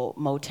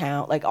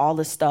 Motown, like all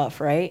this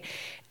stuff, right?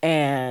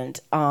 And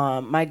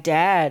my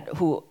dad,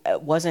 who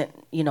wasn't,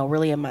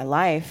 really in my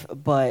life,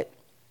 but,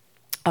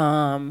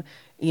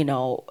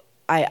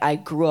 I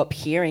grew up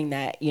hearing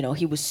that,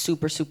 he was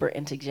super, super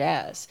into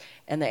jazz.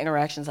 And the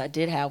interactions I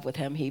did have with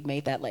him, he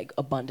made that like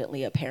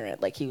abundantly apparent.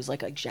 Like, he was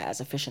like a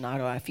jazz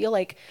aficionado. I feel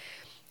like,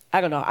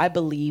 I don't know, I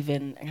believe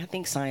in, and I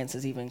think science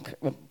has even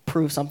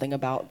proved something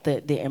about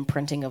the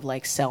imprinting of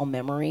like cell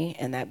memory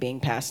and that being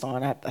passed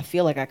on. I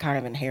feel like I kind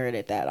of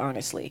inherited that,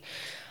 honestly.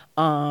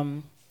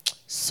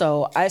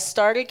 So I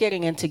started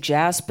getting into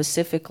jazz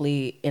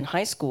specifically in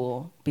high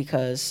school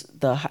because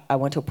I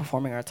went to a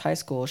performing arts high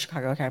school,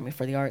 Chicago Academy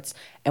for the Arts,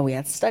 and we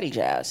had to study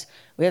jazz.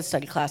 We had to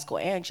study classical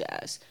and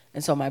jazz.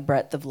 And so my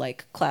breadth of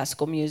like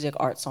classical music,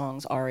 art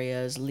songs,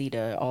 arias,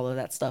 lieder, all of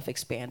that stuff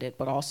expanded,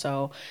 but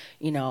also,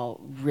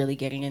 really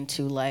getting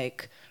into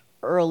like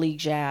early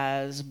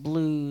jazz,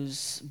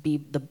 blues, the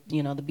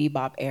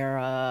bebop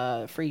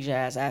era, free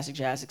jazz, acid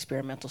jazz,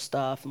 experimental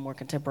stuff, and more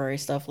contemporary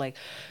stuff, like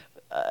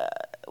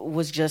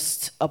was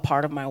just a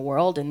part of my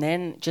world. And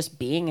then just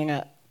being in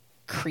a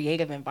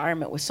creative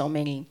environment with so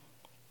many,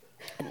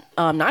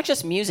 not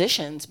just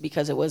musicians,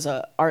 because it was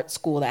a art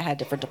school that had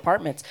different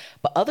departments,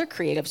 but other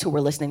creatives who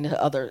were listening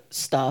to other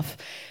stuff,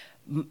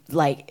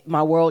 like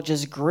my world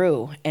just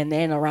grew. And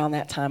then around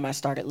that time, I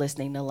started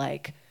listening to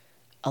like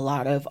a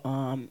lot of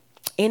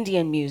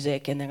Indian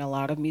music, and then a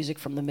lot of music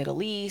from the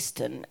Middle East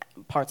and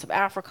parts of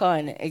Africa,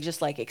 and it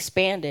just like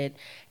expanded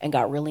and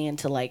got really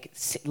into like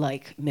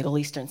Middle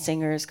Eastern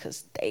singers,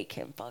 because they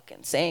can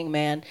fucking sing,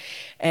 man,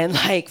 and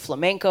like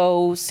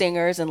flamenco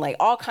singers and like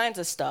all kinds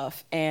of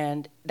stuff.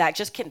 And that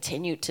just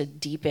continued to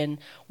deepen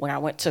when I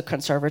went to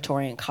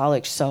conservatory in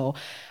college. So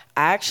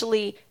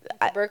Berkeley?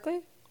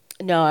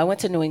 No, I went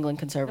to New England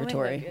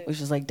Conservatory,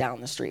 which is like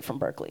down the street from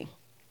Berkeley,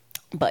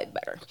 but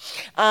better.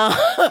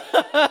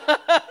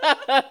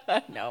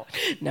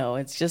 No,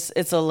 it's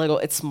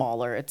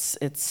smaller.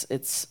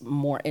 It's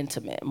more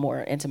intimate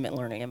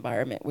learning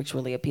environment, which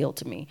really appealed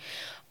to me.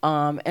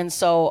 And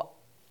so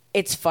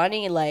it's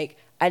funny, like,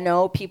 I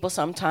know people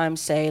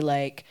sometimes say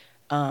like,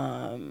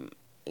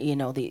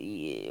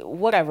 the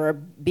whatever,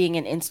 being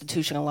in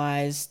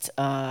institutionalized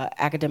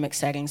academic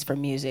settings for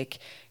music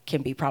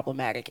can be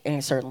problematic, and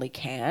it certainly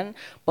can.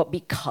 But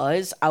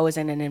because I was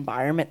in an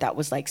environment that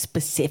was like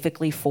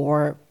specifically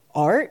for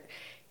art,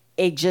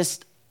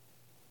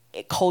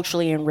 it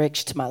culturally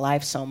enriched my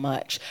life so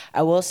much.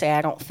 I will say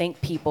I don't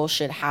think people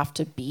should have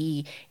to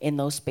be in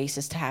those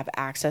spaces to have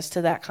access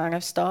to that kind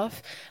of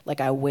stuff. Like,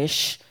 I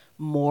wish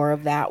more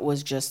of that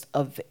was just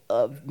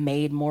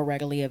made more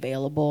readily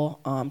available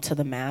to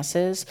the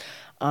masses.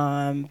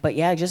 But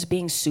yeah, just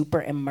being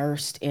super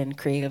immersed in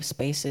creative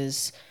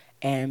spaces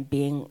and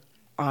being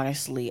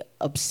honestly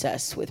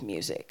obsessed with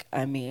music.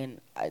 I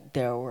mean,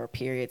 there were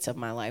periods of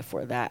my life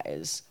where that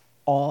is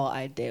all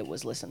I did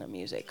was listen to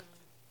music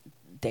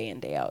day in,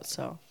 day out.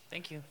 So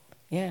Thank you.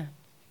 yeah.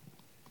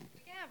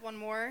 We can have one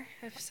more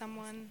if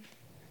someone.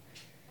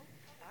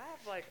 I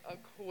have like a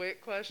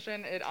quick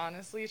question. It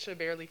honestly should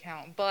barely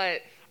count,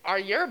 but are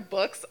your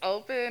books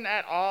open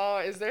at all?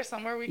 Is there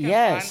somewhere we can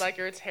Yes. find like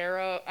your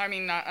tarot? I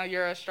mean, not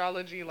your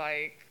astrology,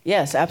 like.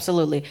 Yes,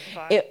 absolutely.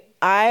 Vibe?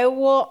 I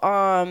will.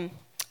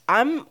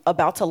 I'm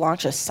about to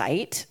launch a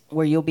site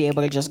where you'll be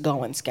able to just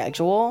go and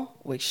schedule,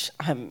 which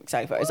I'm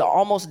excited for. It's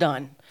almost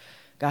done.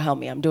 God help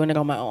me, I'm doing it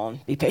on my own.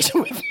 Be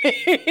patient with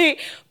me.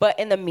 But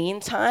in the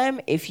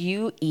meantime, if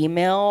you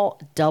email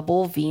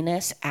Double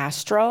Venus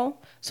Astro,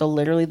 so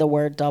literally the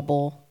word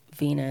double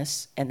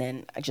Venus and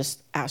then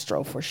just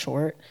Astro for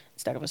short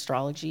instead of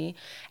astrology,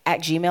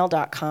 at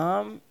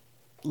gmail.com,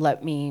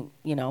 let me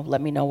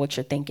know what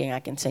you're thinking.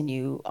 I can send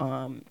you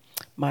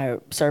my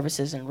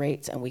services and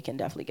rates, and we can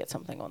definitely get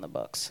something on the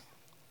books.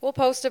 We'll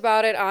post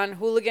about it on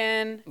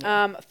Hooligan.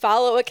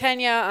 Follow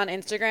Akenya on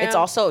Instagram. It's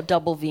also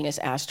Double Venus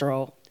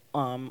Astro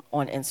on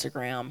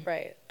Instagram.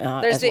 Right.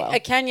 There's the well.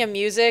 Akenya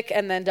Music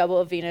and then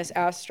Double Venus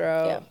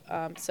Astro.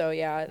 Yeah. So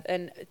yeah,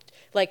 and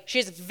like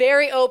she's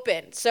very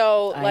open.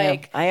 So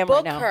I am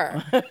book right now.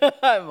 her.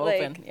 I'm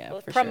Like, open. Yeah,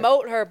 for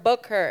promote her,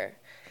 book her.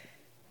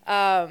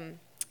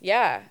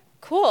 Yeah.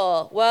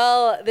 Cool.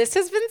 Well, this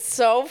has been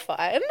so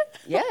fun.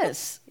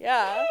 Yes.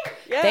 Yeah.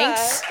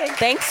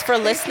 Thanks for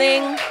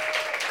listening.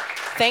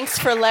 Thanks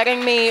for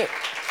letting me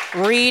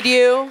read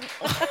you.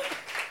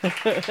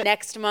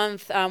 Next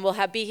month,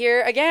 we'll be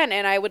here again,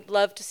 and I would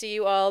love to see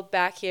you all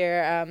back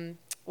here.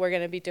 We're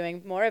going to be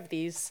doing more of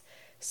these.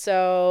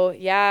 So,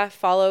 yeah,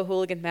 follow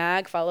Hooligan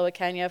Mag, follow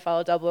Akenya,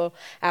 follow Double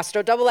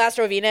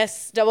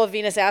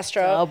Venus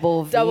Astro.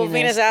 Double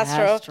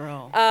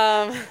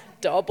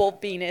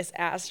Venus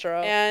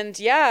Astro. And,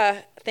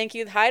 yeah, thank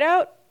you,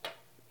 Hideout,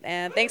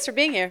 and thanks for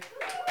being here.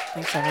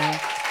 Thanks, everyone.